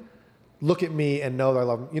him look at me and know that I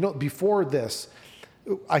love him. Before this,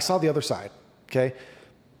 I saw the other side. Okay.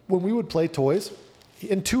 When we would play toys,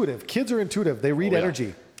 kids are intuitive. They read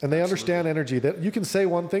energy. And they understand energy. That you can say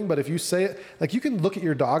one thing, but if you say it, like you can look at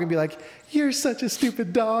your dog and be like, "You're such a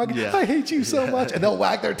stupid dog. Yeah. I hate you so much," and they'll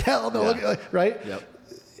wag their tail. And they'll look at, right? Yep.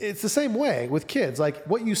 It's the same way with kids. Like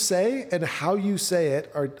what you say and how you say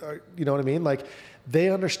it are you know what I mean? Like they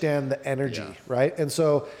understand the energy, right? And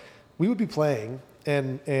so we would be playing,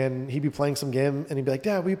 and he'd be playing some game, and he'd be like,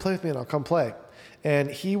 "Dad, will you play with me?" And I'll come play. And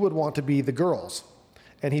he would want to be the girls,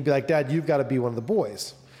 and he'd be like, "Dad, you've got to be one of the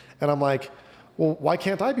boys." And I'm like, well, why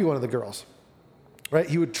can't I be one of the girls? Right?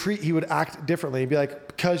 He would act differently. He'd be like,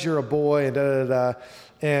 because you're a boy and da da da.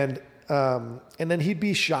 And then he'd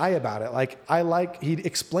be shy about it. Like he'd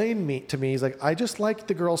explain to me. He's like, I just like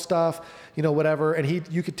the girl stuff, whatever. And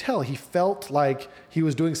you could tell he felt like he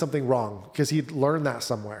was doing something wrong because he'd learned that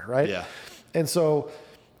somewhere, right? Yeah. And so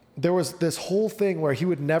there was this whole thing where he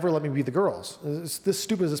would never let me be the girls. This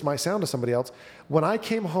stupid as this might sound to somebody else. When I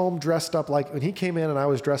came home dressed up when he came in and I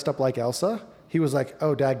was dressed up like Elsa, he was like,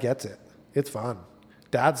 "Oh, Dad gets it. It's fun.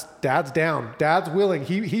 Dad's down. Dad's willing.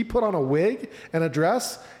 He put on a wig and a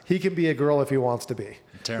dress. He can be a girl if he wants to be."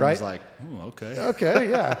 Taryn right? was like, "Ooh, okay." Okay,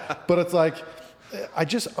 yeah. But it's like, I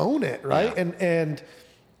just own it, right? Yeah. And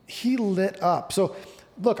he lit up. So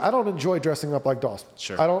look, I don't enjoy dressing up like dolls.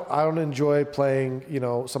 Sure. I don't enjoy playing,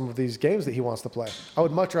 some of these games that he wants to play. I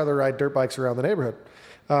would much rather ride dirt bikes around the neighborhood.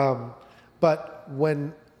 But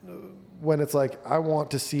when it's like, I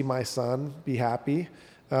want to see my son be happy,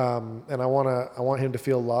 and I want him to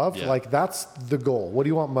feel loved. Yeah. Like that's the goal. What do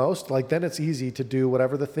you want most? Like then it's easy to do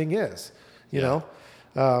whatever the thing is, you know?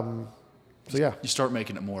 So yeah, you start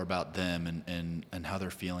making it more about them and how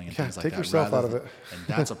they're feeling and things like that. Take yourself out of it. And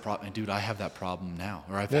that's a problem. And dude, I have that problem now,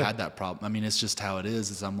 or I've had that problem. I mean, it's just how it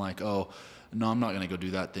is I'm like, oh no, I'm not going to go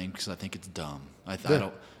do that thing because I think it's dumb. I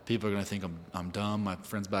don't, people are going to think I'm dumb. My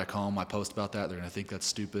friends back home, I post about that. They're going to think that's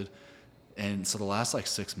stupid. And so the last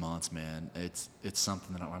 6 months, man, it's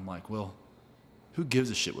something that I'm like, well, who gives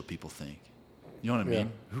a shit what people think? You know what I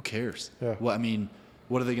mean? Who cares? Yeah. Well, I mean,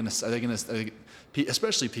 what are they going to say? Are they going to,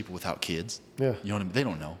 especially people without kids? Yeah. You know what I mean? They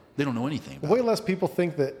don't know. They don't know anything about Way less people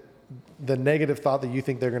think that the negative thought that you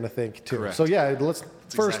think they're going to think too. Correct. So yeah, let's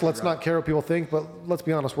exactly not care what people think, but let's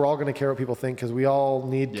be honest, we're all going to care what people think because we all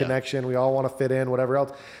need connection. We all want to fit in, whatever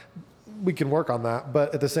else. We can work on that.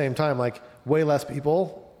 But at the same time, way less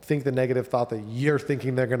people think the negative thought that you're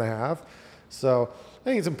thinking they're going to have. So I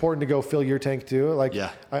think it's important to go fill your tank too.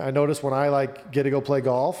 I notice when I get to go play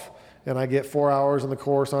golf and I get 4 hours in the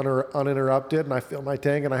course uninterrupted and I fill my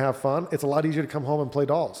tank and I have fun, it's a lot easier to come home and play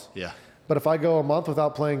dolls. Yeah. But if I go a month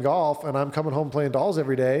without playing golf and I'm coming home playing dolls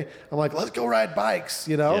every day, I'm like, let's go ride bikes,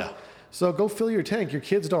 Yeah. So go fill your tank. Your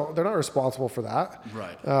kids they're not responsible for that.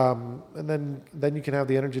 Right. And then you can have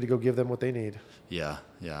the energy to go give them what they need. Yeah.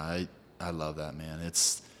 Yeah. I love that, man.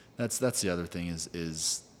 That's the other thing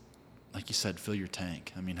is like you said, fill your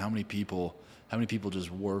tank. I mean, how many people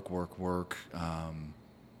just work,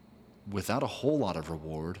 without a whole lot of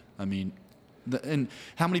reward. I mean, and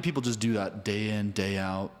how many people just do that day in, day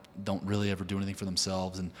out, don't really ever do anything for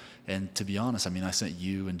themselves? And to be honest, I mean, I sent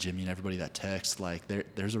you and Jimmy and everybody that text. Like,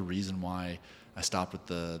 there's a reason why I stopped with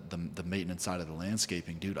the maintenance side of the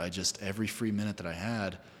landscaping, dude. Every free minute that I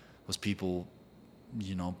had was people.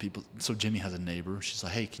 So Jimmy has a neighbor. She's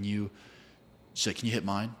like, hey, can you hit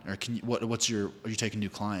mine? Or are you taking new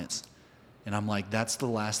clients? And I'm like, that's the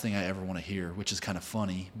last thing I ever want to hear, which is kind of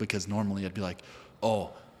funny, because normally I'd be like,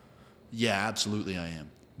 oh, yeah, absolutely I am.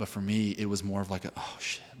 But for me, it was more of like, oh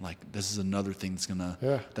shit, like this is another thing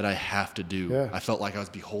that I have to do. Yeah. I felt like I was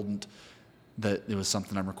beholden, that it was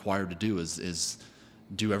something I'm required to do is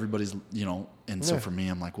do everybody's, and so for me,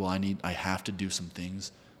 I'm like, well, I have to do some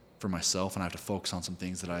things for myself, and I have to focus on some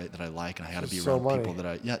things that I like, and I got to be around people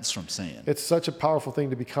that's what I'm saying. It's such a powerful thing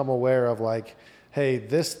to become aware of, like, hey,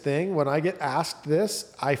 this thing, when I get asked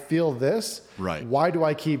this, I feel this. Right. Why do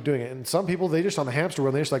I keep doing it? And some people, they just on the hamster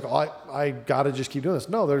wheel, they're just like, oh, I got to just keep doing this.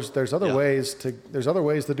 No, there's other ways to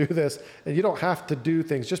do this, and you don't have to do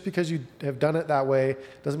things just because you have done it that way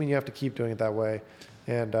doesn't mean you have to keep doing it that way.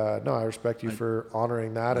 And no, I respect you for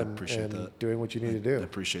honoring that and doing what you need to do. I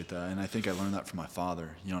appreciate that, and I think I learned that from my father.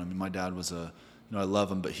 You know what I mean? My dad was I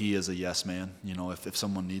love him, but he is a yes man. If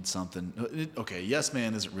someone needs something, yes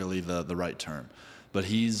man isn't really the right term, but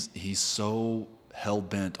he's so hell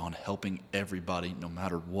bent on helping everybody, no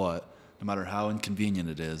matter what, no matter how inconvenient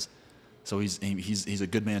it is. So he's a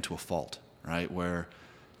good man to a fault, right? Where,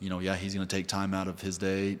 he's going to take time out of his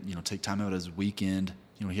day, take time out of his weekend.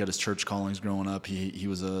 He had his church callings growing up. He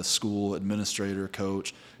was a school administrator,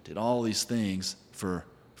 coach, did all these things for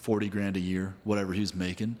 $40,000 a year, whatever he was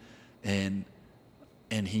making, and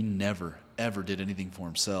he never ever did anything for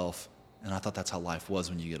himself. And I thought that's how life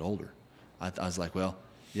was when you get older. I was like, well,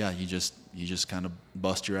 yeah, you just kind of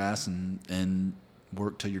bust your ass and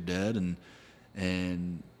work till you're dead,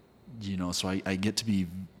 and so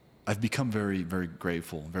I've become very, very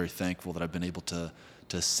grateful, very thankful that I've been able to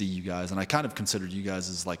see you guys, and I kind of considered you guys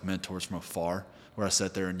as like mentors from afar, where I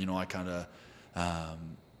sat there and I kind of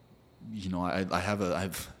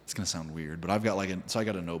it's gonna sound weird, but I've got I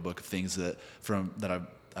got a notebook of things that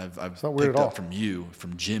I've picked up from you,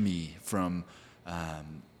 from Jimmy, from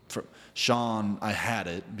Sean. I had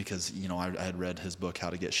it because I had read his book How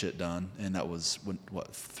to Get Shit Done, and that was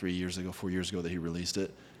 4 years ago that he released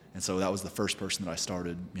it, and so that was the first person that I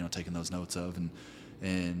started taking those notes of,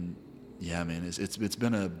 and yeah, man, it's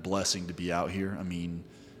been a blessing to be out here. I mean,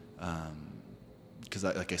 because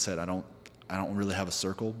like I said, I don't really have a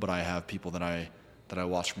circle, but I have people that I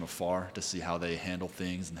watch from afar to see how they handle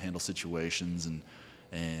things and handle situations,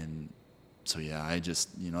 and so yeah, I just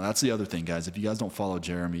that's the other thing, guys. If you guys don't follow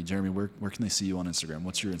Jeremy, where can they see you on Instagram?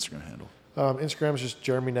 What's your Instagram handle? Instagram is just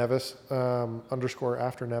Jeremy Nevis _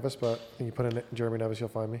 after Nevis, but when you put in Jeremy Nevis, you'll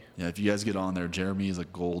find me. Yeah, if you guys get on there, Jeremy is a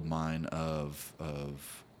gold mine of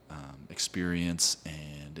experience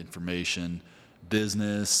and information,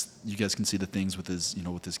 business. You guys can see the things with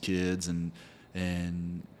his kids and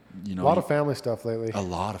a lot of family stuff lately. A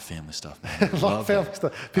lot of family stuff, man. A lot of family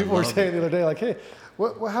stuff. People were saying the other day, like, hey,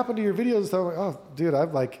 what happened to your videos? So I'm like, oh,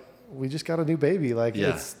 dude, we just got a new baby. Like,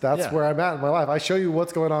 that's where I'm at in my life. I show you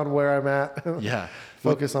what's going on where I'm at. Yeah.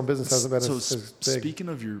 Focus on business hasn't been as big. Speaking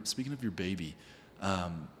of your baby,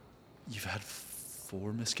 you've had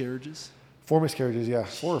 4 miscarriages? 4 miscarriages, yeah.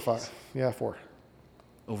 4 or 5. Yeah, 4.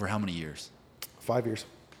 Over how many years? 5 years.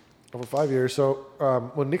 Over 5 years. So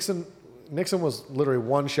when Nixon was literally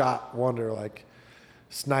one shot wonder, like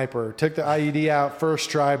sniper, took the IUD out, first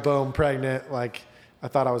try, boom, pregnant. Like, I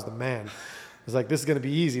thought I was the man. I was like, this is going to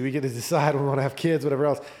be easy. We get to decide when we want to have kids, whatever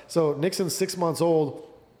else. So Nixon's 6 months old,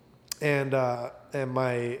 and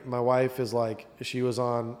my wife is like, she was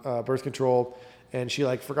on birth control, and she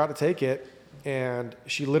forgot to take it. And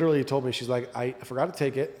she literally told me, she's like, I forgot to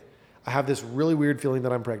take it. I have this really weird feeling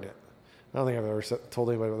that I'm pregnant. I don't think I've ever told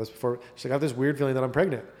anybody about this before. She's like, I have this weird feeling that I'm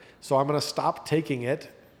pregnant. So I'm going to stop taking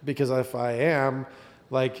it, because if I am,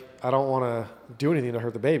 I don't want to do anything to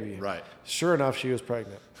hurt the baby. Right. Sure enough, she was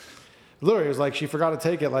pregnant. Literally, it was like she forgot to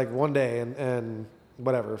take it one day and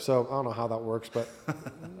whatever. So I don't know how that works, but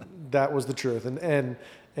that was the truth. And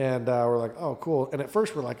we're like, oh, cool. And at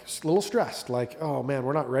first we're a little stressed, oh man,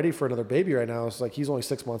 we're not ready for another baby right now. It's like, he's only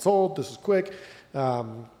 6 months old. This is quick.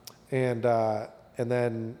 And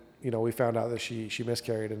then, we found out that she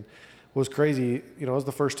miscarried, and it was crazy. It was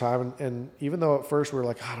the first time. And even though at first we were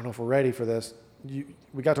like, I don't know if we're ready for this,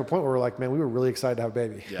 we got to a point where we're like, man, we were really excited to have a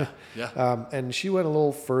baby. Yeah. Yeah. And she went a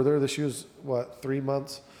little further. She was 3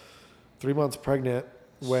 months pregnant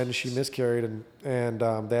when she miscarried, and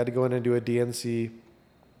they had to go in and do a DNC.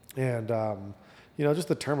 And just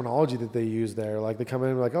the terminology that they use there. Like they come in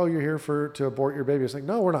and be like, oh, you're here to abort your baby. It's like,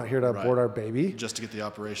 no, we're not here to abort our baby. Just to get the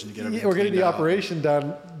operation, to get everything we're getting the out. operation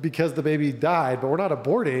done because the baby died, but we're not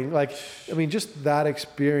aborting. Like, I mean, just that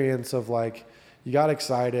experience of like, you got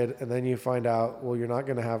excited and then you find out, well, you're not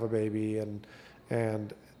going to have a baby. And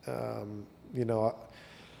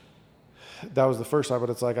that was the first time, but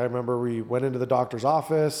it's like, I remember we went into the doctor's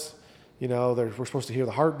office, we're supposed to hear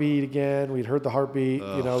the heartbeat again. We'd heard the heartbeat,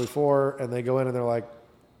 before, and they go in and they're like,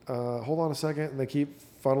 hold on a second. And they keep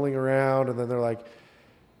funneling around. And then they're like,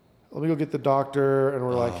 let me go get the doctor. And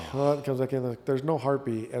we're like, huh? It comes back in, like, there's no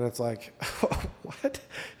heartbeat. And it's like, what?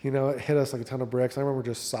 It hit us like a ton of bricks. I remember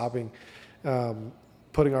just sobbing,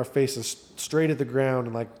 putting our faces straight at the ground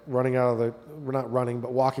and like running out of we're not running,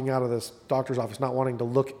 but walking out of this doctor's office, not wanting to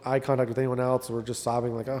look eye contact with anyone else. We're just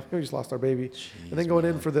sobbing like, oh, we just lost our baby. Jeez, and then going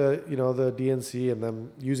in for the DNC and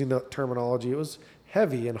them using the terminology, it was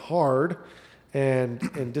heavy and hard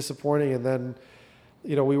and disappointing. And then,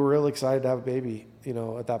 we were really excited to have a baby,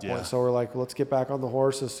 at that point. Yeah. So we're like, let's get back on the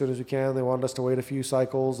horse as soon as we can. They wanted us to wait a few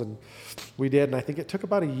cycles and we did. And I think it took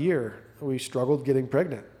about a year. We struggled getting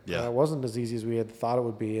pregnant. Yeah. It wasn't as easy as we had thought it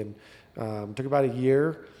would be. And took about a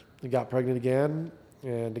year. We got pregnant again,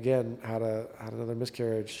 and again had another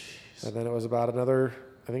miscarriage. Jeez. And then it was about another.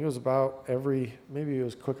 I think it was about maybe it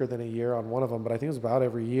was quicker than a year on one of them, but I think it was about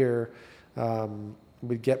every year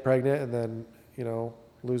we'd get pregnant and then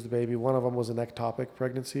lose the baby. One of them was an ectopic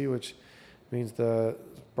pregnancy, which means the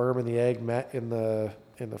sperm and the egg met in the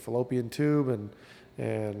fallopian tube, and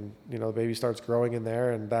the baby starts growing in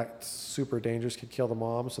there, and that's super dangerous, could kill the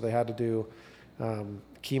mom. So they had to do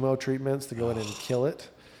chemo treatments to go in and kill it,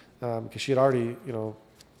 because she had already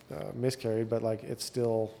miscarried, but like it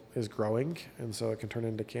still is growing, and so it can turn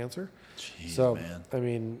into cancer. Jeez, so man. I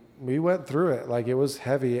mean, we went through it. Like, it was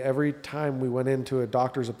heavy. Every time we went into a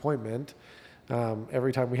doctor's appointment,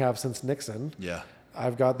 every time we have since Nixon,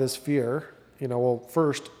 I've got this fear.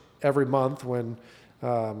 First, every month when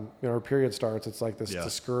our period starts, it's like this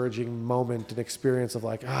discouraging moment and experience of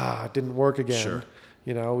like, it didn't work again.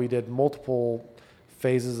 Sure. We did multiple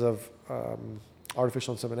phases of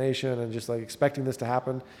artificial insemination and just like expecting this to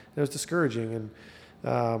happen. And it was discouraging.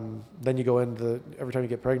 And then you go into every time you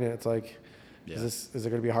get pregnant, it's like, is there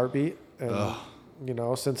going to be a heartbeat? And,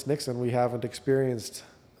 since Nixon, we haven't experienced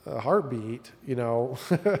a heartbeat,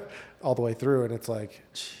 all the way through. And it's like,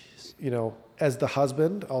 jeez. As the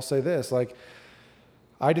husband, I'll say this, like,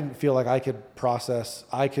 I didn't feel like I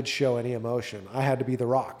could show any emotion. I had to be the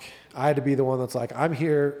rock. I had to be the one that's like, I'm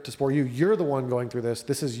here to support you. You're the one going through this.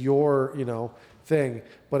 This is your, thing.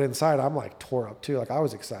 But inside, I'm like tore up too. Like, I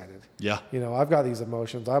was excited. Yeah. I've got these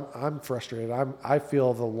emotions. I'm frustrated. I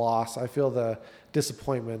feel the loss. I feel the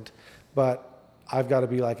disappointment, but I've got to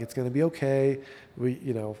be like, it's going to be okay.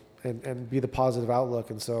 And be the positive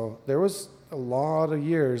outlook. And so there was a lot of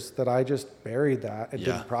years that I just buried that and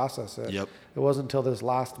didn't process it. Yep. It wasn't until this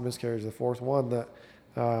last miscarriage, the fourth one, that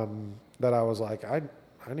that I was like, I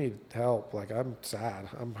need help. Like, I'm sad.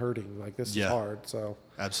 I'm hurting. Like, this is hard. So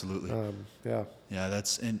absolutely. Yeah.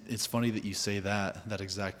 And it's funny that you say that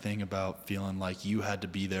exact thing about feeling like you had to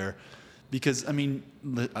be there, because I mean,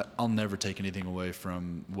 I'll never take anything away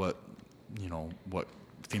from what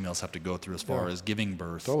females have to go through as far as giving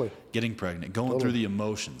birth, getting pregnant, going through the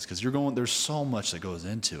emotions, because there's so much that goes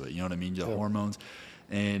into it. You know what I mean? The hormones.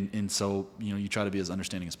 And so, you try to be as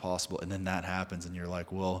understanding as possible. And then that happens and you're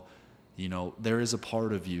like, well, there is a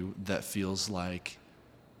part of you that feels like,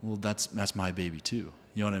 well, that's my baby too.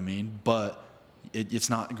 You know what I mean? But it's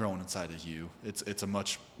not growing inside of you. It's a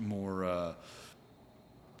much more, I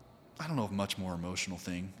don't know if much more emotional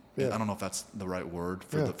thing. Yeah. I don't know if that's the right word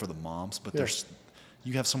for the moms, but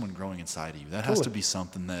you have someone growing inside of you. That has to be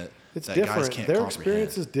something that different. Guys can't Their comprehend.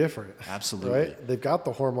 Experience is different. Absolutely. Right? They've got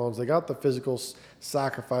the hormones. They got the physical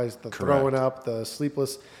sacrifice, the throwing up, the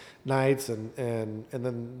sleepless nights, and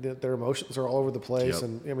then their emotions are all over the place. Yep.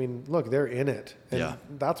 And I mean, look, they're in it. And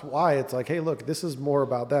that's why it's like, hey, look, this is more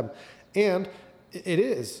about them. And it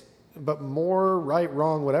is. But more right,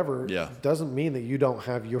 wrong, whatever, doesn't mean that you don't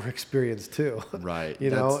have your experience too. Right.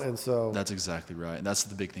 And so that's exactly right. And that's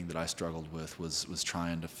the big thing that I struggled with was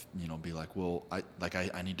trying to, be like, well,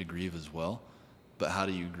 I need to grieve as well. But how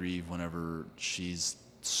do you grieve whenever she's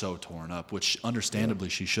so torn up, which understandably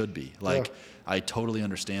she should be. Like, I totally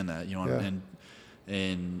understand that,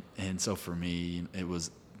 and so for me, it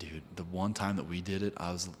was, dude, the one time that we did it,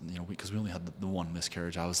 I was, because we only had the one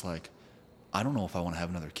miscarriage, I was like, I don't know if I want to have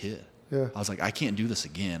another kid. Yeah. I was like, I can't do this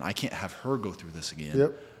again. I can't have her go through this again.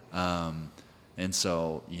 Yep. And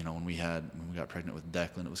so, when we got pregnant with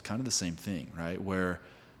Declan, it was kind of the same thing, right? Where,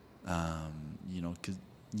 'cause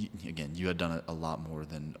again, you had done it a lot more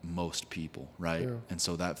than most people, right? Yeah. And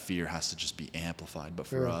so that fear has to just be amplified. But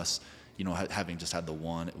for us, you know, having just had the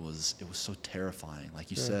one, it was so terrifying.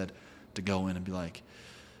 Like you said, to go in and be like,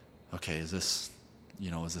 okay, is this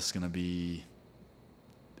going to be,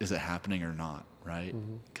 is it happening or not? Right?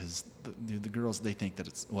 Because the girls, they think that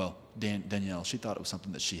it's, well, Danielle, she thought it was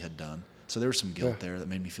something that she had done. So there was some guilt there that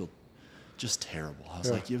made me feel just terrible. I was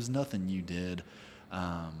like, it was nothing you did.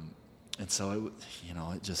 And so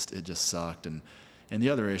it just sucked. And the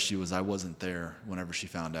other issue was I wasn't there whenever she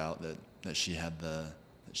found out that she had the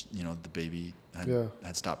baby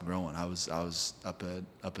had stopped growing. I was up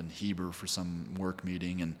in Heber for some work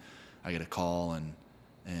meeting, and I get a call, and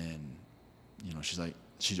she's like,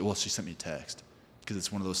 she sent me a text, because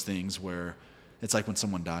it's one of those things where it's like when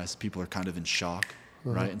someone dies, people are kind of in shock,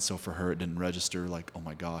 right? And so for her, it didn't register like, oh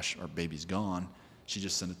my gosh, our baby's gone. She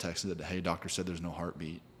just sent a text that, hey, doctor said there's no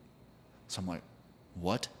heartbeat. So I'm like,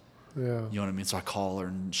 what? Yeah. You know what I mean? So I call her,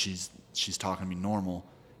 and she's talking to me normal,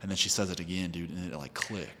 and then she says it again, dude, and it like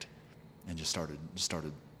clicked, and just started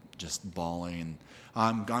bawling, and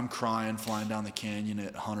I'm crying, flying down the canyon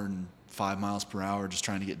at 105 miles per hour, just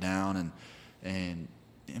trying to get down, and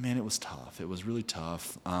man, it was tough. It was really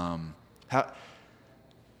tough.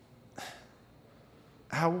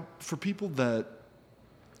 How for people that,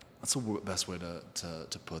 that's the best way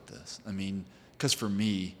to put this. I mean, because for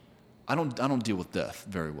me, I don't deal with death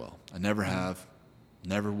very well. I never have,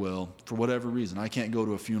 never will, for whatever reason. I can't go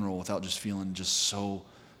to a funeral without just feeling just so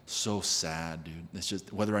sad, dude. It's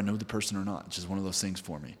just, whether I know the person or not, it's just one of those things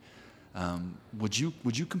for me. Would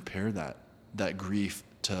you compare that grief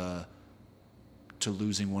to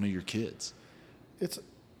losing one of your kids? It's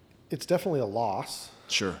definitely a loss.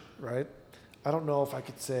 Sure. Right? I don't know if I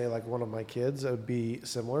could say like one of my kids, it would be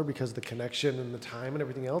similar, because the connection and the time and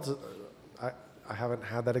everything else, I haven't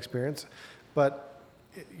had that experience, but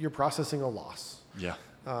you're processing a loss. Yeah.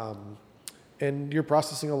 And you're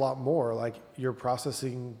processing a lot more. Like, you're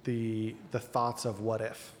processing the thoughts of what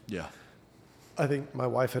if. Yeah. I think my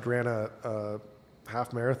wife had ran a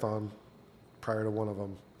half marathon prior to one of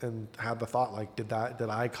them, and had the thought, like, did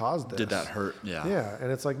I cause this? Did that hurt? Yeah. Yeah.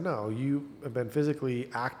 And it's like, no, you have been physically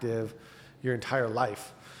active your entire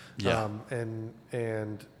life. Yeah.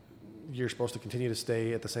 And you're supposed to continue to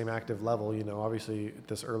stay at the same active level. You know, obviously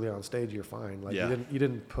this early on stage, you're fine. Like, you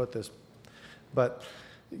didn't put this, but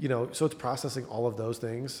you know, so it's processing all of those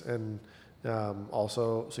things. And,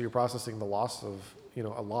 also, so you're processing the loss of, you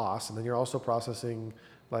know, a loss. And then you're also processing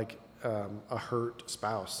like, a hurt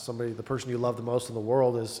spouse, the person you love the most in the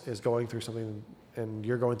world is going through something, and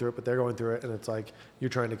you're going through it, but they're going through it. And it's like, you're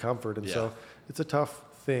trying to comfort. And so it's a tough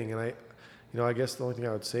thing. And I guess the only thing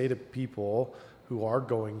I would say to people who are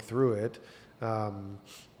going through it,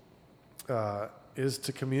 is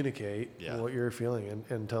to communicate what you're feeling,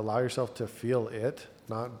 and to allow yourself to feel it,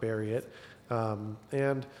 not bury it. Look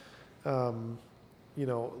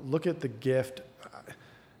at the gift.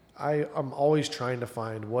 I'm always trying to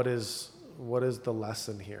find what is the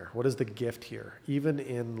lesson here? What is the gift here? Even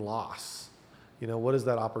in loss, you know, what is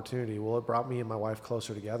that opportunity? Well, it brought me and my wife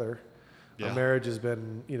closer together. Yeah. Our marriage has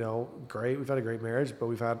been, you know, great. We've had a great marriage, but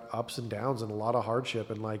we've had ups and downs and a lot of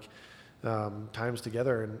hardship, and like, times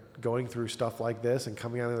together, and going through stuff like this and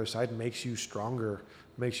coming out on the other side makes you stronger,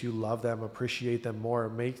 makes you love them, appreciate them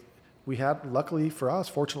more. Luckily for us,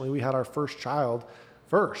 fortunately, we had our first child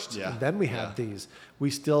first, and then we had these. We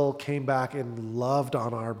still came back and loved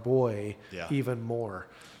on our boy even more.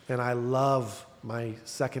 And I love my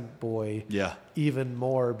second boy even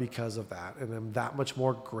more because of that. And I'm that much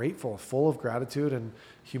more grateful, full of gratitude and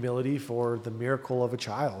humility for the miracle of a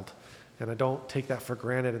child. And I don't take that for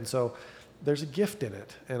granted. And so there's a gift in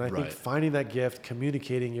it. And I think finding that gift,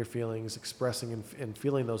 communicating your feelings, expressing and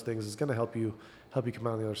feeling those things is going to help you come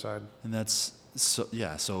out on the other side. And that's so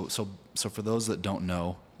for those that don't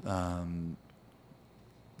know,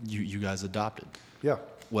 you guys adopted. Yeah.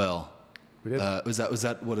 Well, we did. Was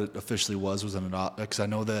that what it officially was? Was an adopt? Because I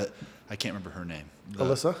know that I can't remember her name.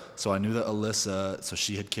 Alyssa. So I knew that Alyssa. So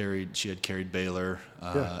she had carried Baylor,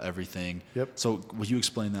 everything. Yep. So will you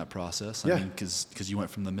explain that process? I mean, because you went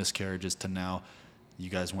from the miscarriages to now, you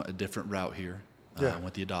guys went a different route here.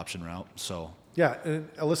 Went the adoption route. So. Yeah, and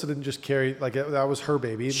Alyssa didn't just carry, like, that was her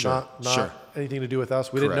baby, not anything to do with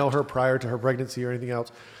us. We Correct. Didn't know her prior to her pregnancy or anything else.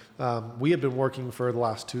 We had been working for the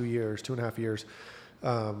last 2.5 years,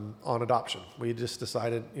 on adoption. We just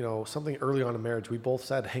decided, you know, something early on in marriage, we both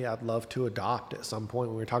said, hey, I'd love to adopt at some point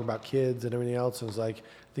when we were talking about kids and everything else. It was like,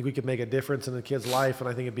 I think we could make a difference in the kid's life, and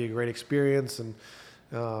I think it'd be a great experience. And,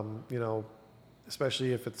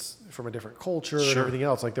 especially if it's from a different culture and Sure. everything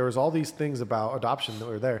else. Like there was all these things about adoption that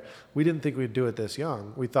were there. We didn't think we'd do it this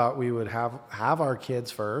young. We thought we would have our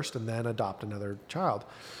kids first and then adopt another child.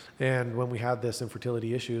 And when we had this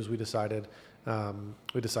infertility issues, we decided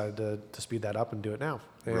to speed that up and do it now.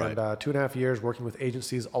 And Right. 2.5 years working with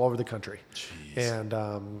agencies all over the country. Jeez. And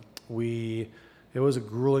it was a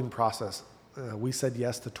grueling process. We said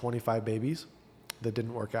yes to 25 babies that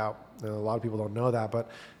didn't work out. A lot of people don't know that,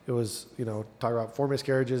 but it was, talk about 4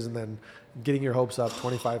 miscarriages and then getting your hopes up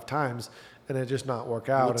 25 times and it just not work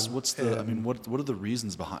out. What are the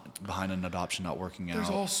reasons behind an adoption not working out? There's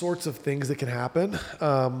all sorts of things that can happen.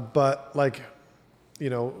 But like,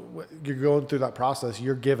 you're going through that process,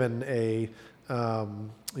 you're given you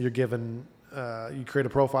create a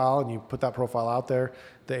profile and you put that profile out there.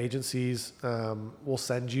 The agencies will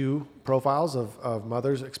send you profiles of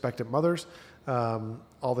mothers, expectant mothers,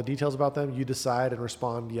 all the details about them. You decide and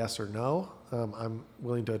respond yes or no. I'm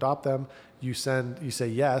willing to adopt them. You say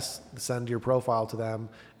yes, send your profile to them,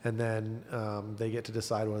 and then they get to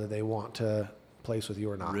decide whether they want to place with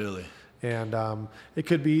you or not. Really? And it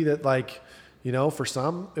could be that for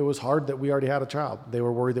some, it was hard that we already had a child. They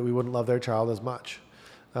were worried that we wouldn't love their child as much.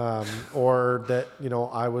 Or that,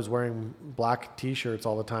 I was wearing black t-shirts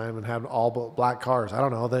all the time and had all black cars. I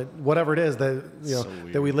don't know that whatever it is that,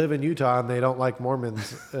 that we live in Utah and they don't like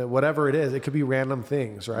Mormons, whatever it is, it could be random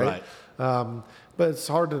things. Right. But it's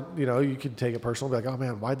hard to, you could take it personal, be like, oh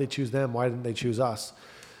man, why'd they choose them? Why didn't they choose us?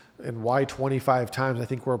 And why 25 times? I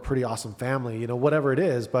think we're a pretty awesome family, whatever it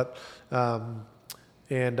is. But,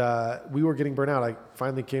 we were getting burnt out. I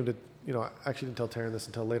finally came to, I actually didn't tell Taryn this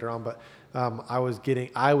until later on, but I was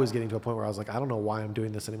getting to a point where I was like, I don't know why I'm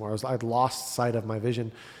doing this anymore. I'd lost sight of my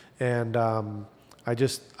vision. And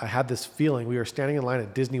I had this feeling. We were standing in line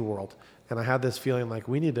at Disney World, and I had this feeling like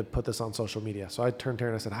we need to put this on social media. So I turned to Taryn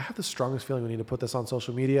and I said, I have the strongest feeling we need to put this on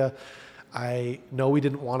social media. I know we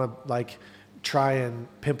didn't want to try and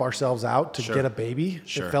pimp ourselves out to get a baby.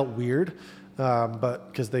 Sure. It felt weird,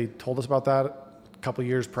 but because they told us about that couple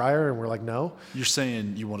years prior, and we're like, no. You're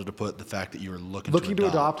saying you wanted to put the fact that you were looking to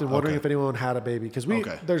adopt and wondering if anyone had a baby, because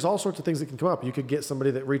there's all sorts of things that can come up. You could get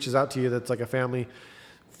somebody that reaches out to you that's like a family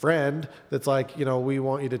friend that's like, we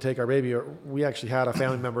want you to take our baby. Or we actually had a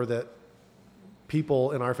family member that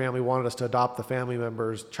people in our family wanted us to adopt the family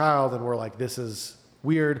member's child, and we're like, this is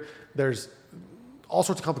weird. There's all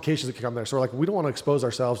sorts of complications that can come there. So we're like, we don't want to expose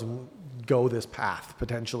ourselves and go this path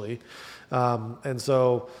potentially.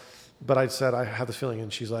 But I said, I have this feeling.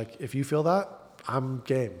 And she's like, if you feel that, I'm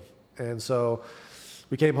game. And so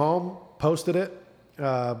we came home, posted it.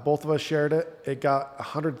 Both of us shared it. It got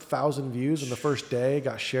 100,000 views in the first day. It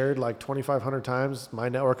got shared like 2,500 times. My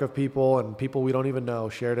network of people and people we don't even know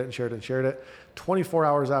shared it and shared it and shared it. 24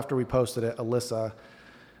 hours after we posted it, Alyssa,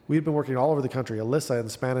 we'd been working all over the country. Alyssa in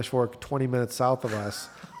Spanish Fork, 20 minutes south of us,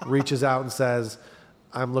 reaches out and says,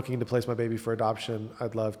 I'm looking to place my baby for adoption.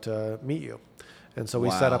 I'd love to meet you. And so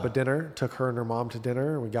we set up a dinner, took her and her mom to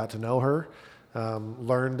dinner, and we got to know her,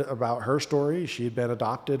 learned about her story. She had been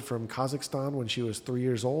adopted from Kazakhstan when she was 3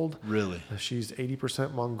 years old. Really? She's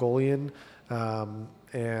 80% Mongolian,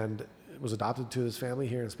 and was adopted to his family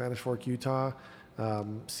here in Spanish Fork, Utah.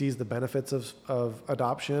 Sees the benefits of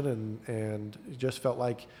adoption and just felt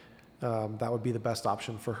like that would be the best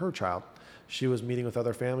option for her child. She was meeting with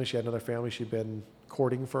other families. She had another family she'd been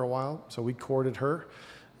courting for a while, so we courted her.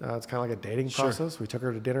 It's kind of like a dating process. We took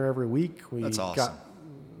her to dinner every week. That's awesome. Got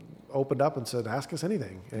opened up and said, ask us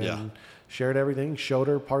anything. And shared everything, showed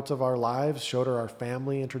her parts of our lives, showed her our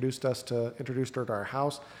family, introduced her to our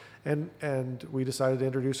house. And we decided to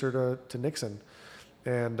introduce her to Nixon.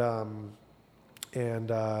 And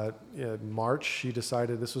in March, she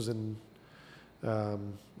decided, this was in,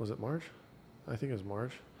 was it March? I think it was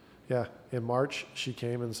March. Yeah. In March, she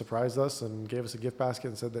came and surprised us and gave us a gift basket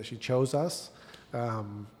and said that she chose us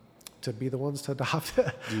to be the ones to adopt.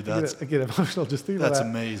 Dude, I get emotional just thinking about that. That's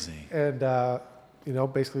amazing. And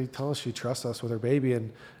basically telling us she trusts us with her baby,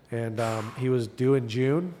 and he was due in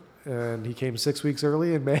June, and he came 6 weeks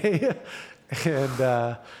early in May,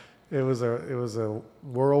 and it was a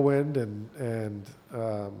whirlwind and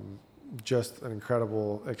just an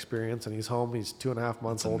incredible experience. And he's home. He's 2.5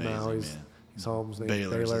 months old now. He's home. His name's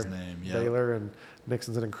Baylor's his name. Yep. Baylor, and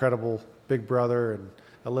Nixon's an incredible big brother, and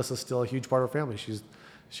Alyssa's still a huge part of our family.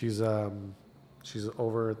 She's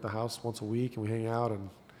over at the house once a week, and we hang out, and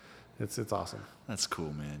it's awesome. That's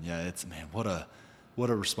cool, man. Yeah, what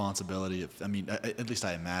a responsibility. At least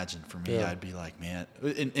I imagine for me, I'd be like, man,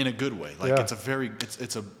 in a good way. Like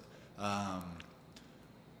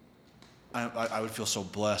I would feel so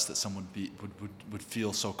blessed that someone would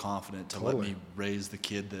feel so confident to let me raise the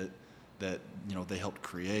kid that, you know, they helped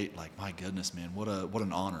create, like, my goodness, man, what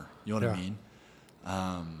an honor. You know what I mean?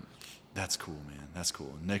 That's cool, man. That's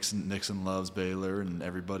cool. Nixon loves Baylor, and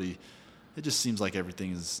everybody, it just seems like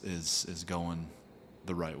everything is going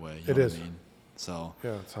the right way. You know what I mean? So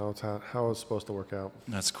yeah, it's how it's supposed to work out.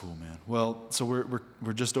 That's cool, man. Well, so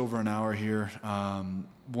we're just over an hour here.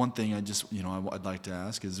 One thing I'd like to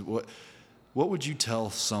ask is what would you tell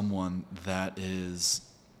someone that is,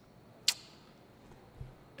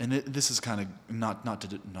 and this is kind of not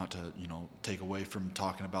to you know, take away from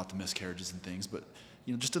talking about the miscarriages and things, but,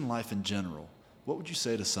 you know, just in life in general, what would you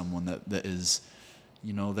say to someone that is,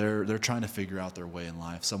 you know, they're trying to figure out their way in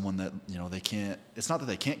life, someone that, you know, they can't, it's not that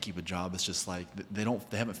they can't keep a job, it's just like they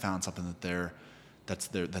haven't found something that they're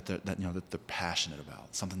passionate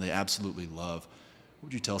about, something they absolutely love. What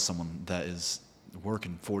would you tell someone that is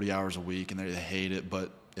working 40 hours a week and they hate it, but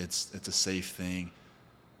it's a safe thing?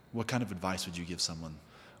 What kind of advice would you give someone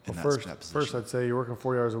in that position? First, I'd say you're working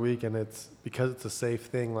 40 hours a week, and it's because it's a safe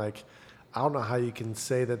thing. Like, I don't know how you can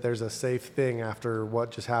say that there's a safe thing after what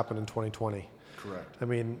just happened in 2020. Correct. I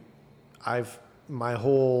mean, my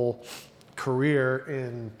whole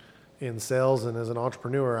career in sales and as an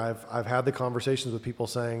entrepreneur, I've had the conversations with people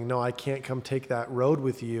saying, no, I can't come take that road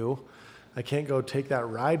with you. I can't go take that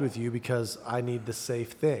ride with you because I need the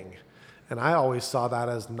safe thing. And I always saw that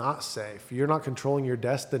as not safe. You're not controlling your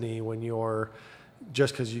destiny when you're,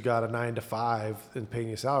 just because you got a 9-to-5 and paying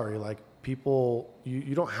you a salary. Like, people,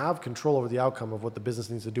 you don't have control over the outcome of what the business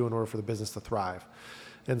needs to do in order for the business to thrive.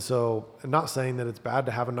 And so, I'm not saying that it's bad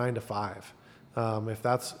to have a 9-to-5. If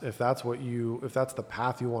that's the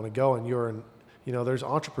path you want to go, and there's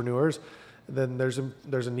entrepreneurs, then there's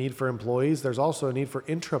a need for employees. There's also a need for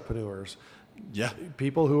intrapreneurs. Yeah.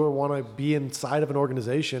 People who want to be inside of an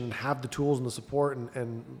organization, have the tools and the support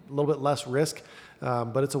and a little bit less risk.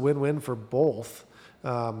 But it's a win-win for both.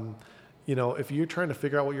 If you're trying to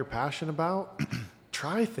figure out what you're passionate about,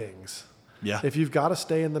 try things. Yeah. If you've got to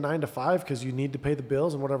stay in the 9-to-5 because you need to pay the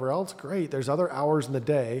bills and whatever else, great. There's other hours in the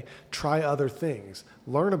day. Try other things.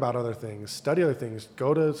 Learn about other things. Study other things.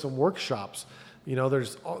 Go to some workshops.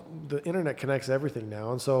 The internet connects everything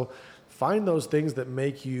now. And so find those things that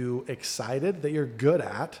make you excited, that you're good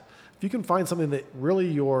at. If you can find something that really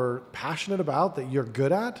you're passionate about, that you're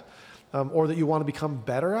good at, or that you want to become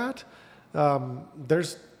better at, you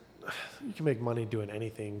can make money doing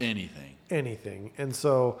anything. Anything. And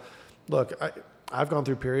so, look, I've gone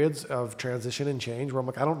through periods of transition and change where I'm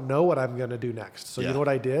like, I don't know what I'm going to do next. So You know what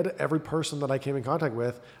I did? Every person that I came in contact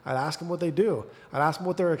with, I'd ask them what they do. I'd ask them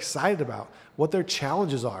what they're excited about, what their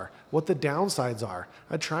challenges are, what the downsides are.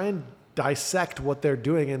 I'd try and dissect what they're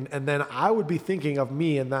doing. And then I would be thinking of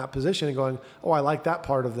me in that position and going, oh, I like that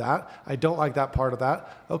part of that. I don't like that part of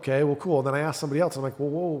that. Okay, well, cool. And then I ask somebody else. I'm like,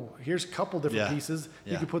 whoa, here's a couple different pieces.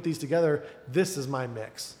 You can put these together. This is my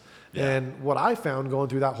mix. Yeah. And what I found going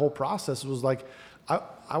through that whole process was like,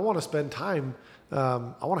 I want to spend time. I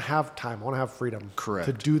want to have time. I want to have freedom. Correct.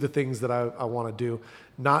 To do the things that I want to do,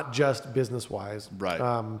 not just business wise. Right.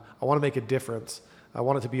 I want to make a difference. I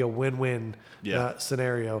want it to be a win-win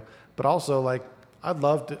scenario. But also, like, I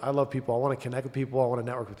love people. I want to connect with people. I want to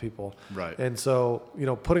network with people. Right. And so,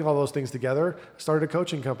 putting all those things together, I started a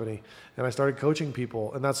coaching company, and I started coaching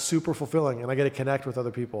people, and that's super fulfilling. And I get to connect with other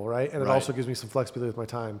people, right? And it also gives me some flexibility with my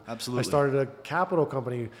time. Absolutely. I started a capital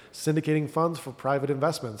company, syndicating funds for private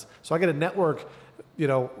investments. So I get to network,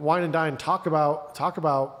 wine and dine, talk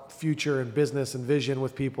about future and business and vision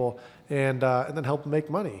with people, and then help them make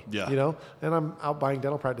money. Yeah. And I'm out buying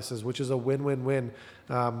dental practices, which is a win-win-win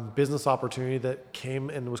business opportunity that came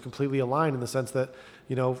and was completely aligned in the sense that,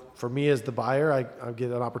 for me as the buyer, I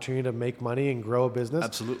get an opportunity to make money and grow a business.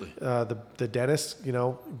 Absolutely. The dentist,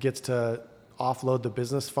 gets to offload the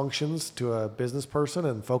business functions to a business person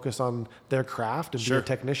and focus on their craft and be a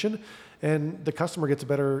technician, and the customer gets a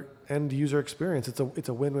better end user experience. It's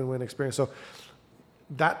a win-win-win experience. So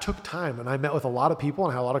that took time, and I met with a lot of people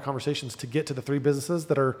and had a lot of conversations to get to the 3 businesses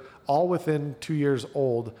that are all within 2 years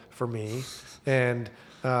old for me. And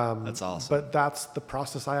that's awesome. But that's the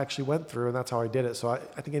process I actually went through, and that's how I did it. So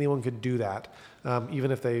I think anyone could do that,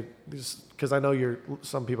 even if because I know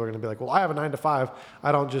some people are going to be like, well, I have a 9-to-5.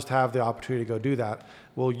 I don't just have the opportunity to go do that.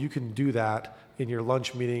 Well, you can do that in your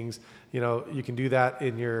lunch meetings. You can do that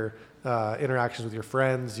in your interactions with your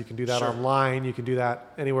friends. You can do that online. You can do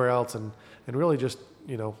that anywhere else, and really just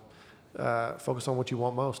focus on what you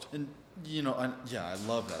want most. And I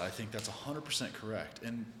love that. I think that's 100% correct.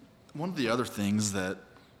 And one of the other things that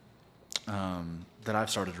I've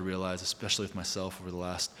started to realize, especially with myself over the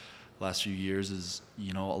last few years, is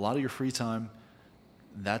a lot of your free time,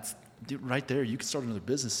 that's dude, right there, you can start another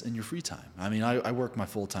business in your free time. I mean, I work my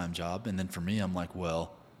full-time job, and then for me, I'm like,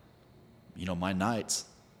 well, you know, my nights,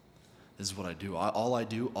 this is what I do. All I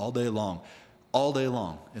do all day long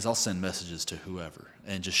is I'll send messages to whoever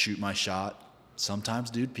and just shoot my shot. Sometimes,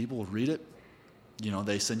 dude, people will read it. You know,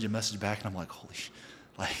 they send you a message back, and I'm like, holy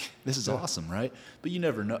like, this is awesome, right? But you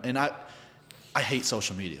never know. And I hate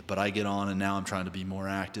social media, but I get on, and now I'm trying to be more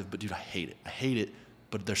active. But, dude, I hate it.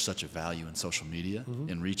 But there's such a value in social media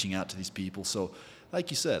and reaching out to these people. So,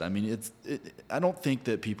 like you said, I mean, I don't think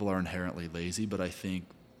that people are inherently lazy, but I think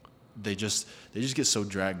they just get so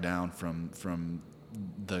dragged down from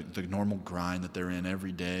the normal grind that they're in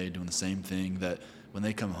every day, doing the same thing, that when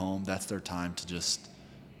they come home, that's their time to just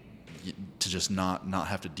not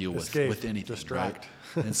have to deal with anything, distract.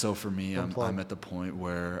 Right? And so for me, I'm at the point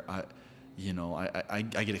where I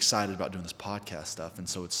get excited about doing this podcast stuff, and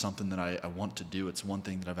so it's something that I want to do. It's one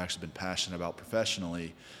thing that I've actually been passionate about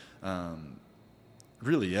professionally,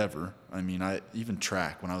 really ever. I mean, even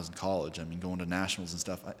track when I was in college. I mean, going to nationals and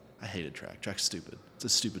stuff. I hated track. Track's stupid. It's a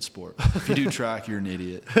stupid sport. If you do track, you're an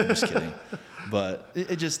idiot. I'm just kidding. But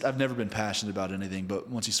I've never been passionate about anything. But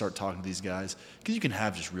once you start talking to these guys, because you can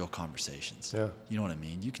have just real conversations. Yeah. You know what I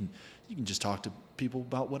mean? You can just talk to people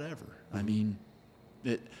about whatever. I mean,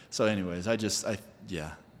 so anyways, I think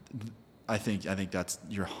that's,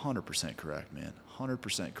 you're 100% correct, man.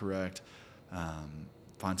 100% correct.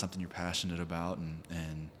 Find something you're passionate about,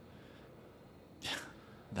 and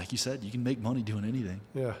like you said, you can make money doing anything.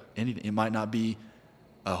 Yeah. Anything. It might not be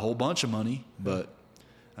a whole bunch of money, but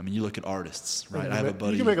I mean, you look at artists, right? I have a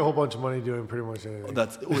buddy. You can make a whole bunch of money doing pretty much anything.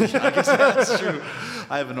 I guess that's true.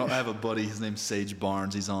 I have a buddy. His name's Sage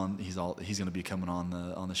Barnes. He's going to be coming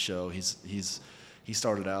on the show. He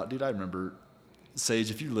started out, dude. I remember,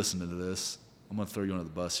 Sage, if you listen to this, I'm going to throw you under the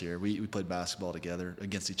bus here. We played basketball together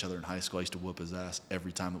against each other in high school. I used to whoop his ass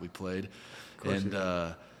every time that we played.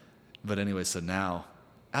 But anyway, so now,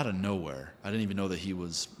 out of nowhere, I didn't even know that he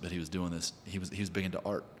was doing this. He was big into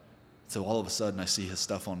art. So all of a sudden, I see his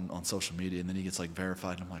stuff on social media, and then he gets like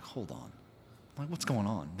verified, and I'm like, hold on, I'm like, what's going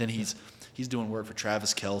on? Then he's doing work for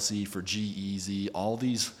Travis Kelce, for G-Eazy, all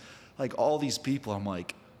these people. I'm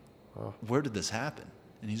like, where did this happen?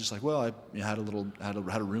 And he's just like, well, I had a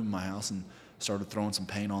room in my house and started throwing some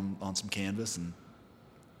paint on some canvas, and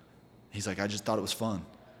he's like, I just thought it was fun,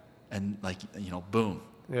 and like, you know, boom.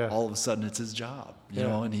 Yeah. All of a sudden, it's his job, you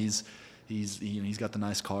know, and he's got the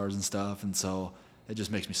nice cars and stuff, and so it just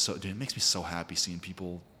makes me so happy seeing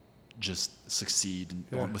people just succeed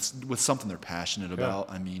with something they're passionate about.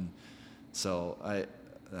 I mean, so I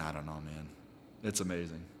don't know, man, it's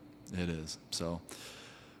amazing, it is. So,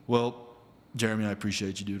 well, Jeremy, I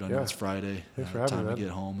appreciate you, dude. I know it's Friday. Thanks for having me, man. Time to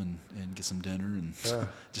get home and get some dinner and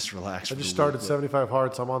just relax. I just started 75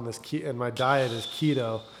 Hard, so I'm on this and my diet is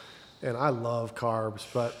keto. And I love carbs,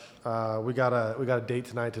 but we got a date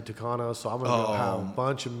tonight to Tucano, so I'm gonna go have a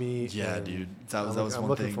bunch of meat. Yeah, dude, that was one thing. I'm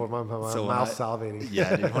looking for my mouth salivating.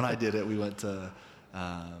 Yeah, dude. When I did it, we went to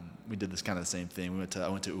we did this kind of the same thing. I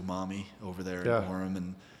went to Umami over there in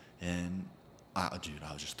Orem, and dude,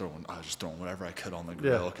 I was just throwing whatever I could on the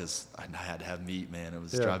grill because I had to have meat, man. It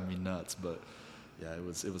was driving me nuts, but. Yeah, it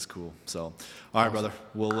was cool. So, all right, brother.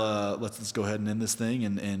 Well, let's go ahead and end this thing,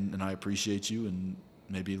 and I appreciate you, and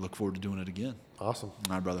maybe look forward to doing it again. Awesome.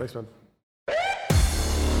 All right, brother. Thanks, man.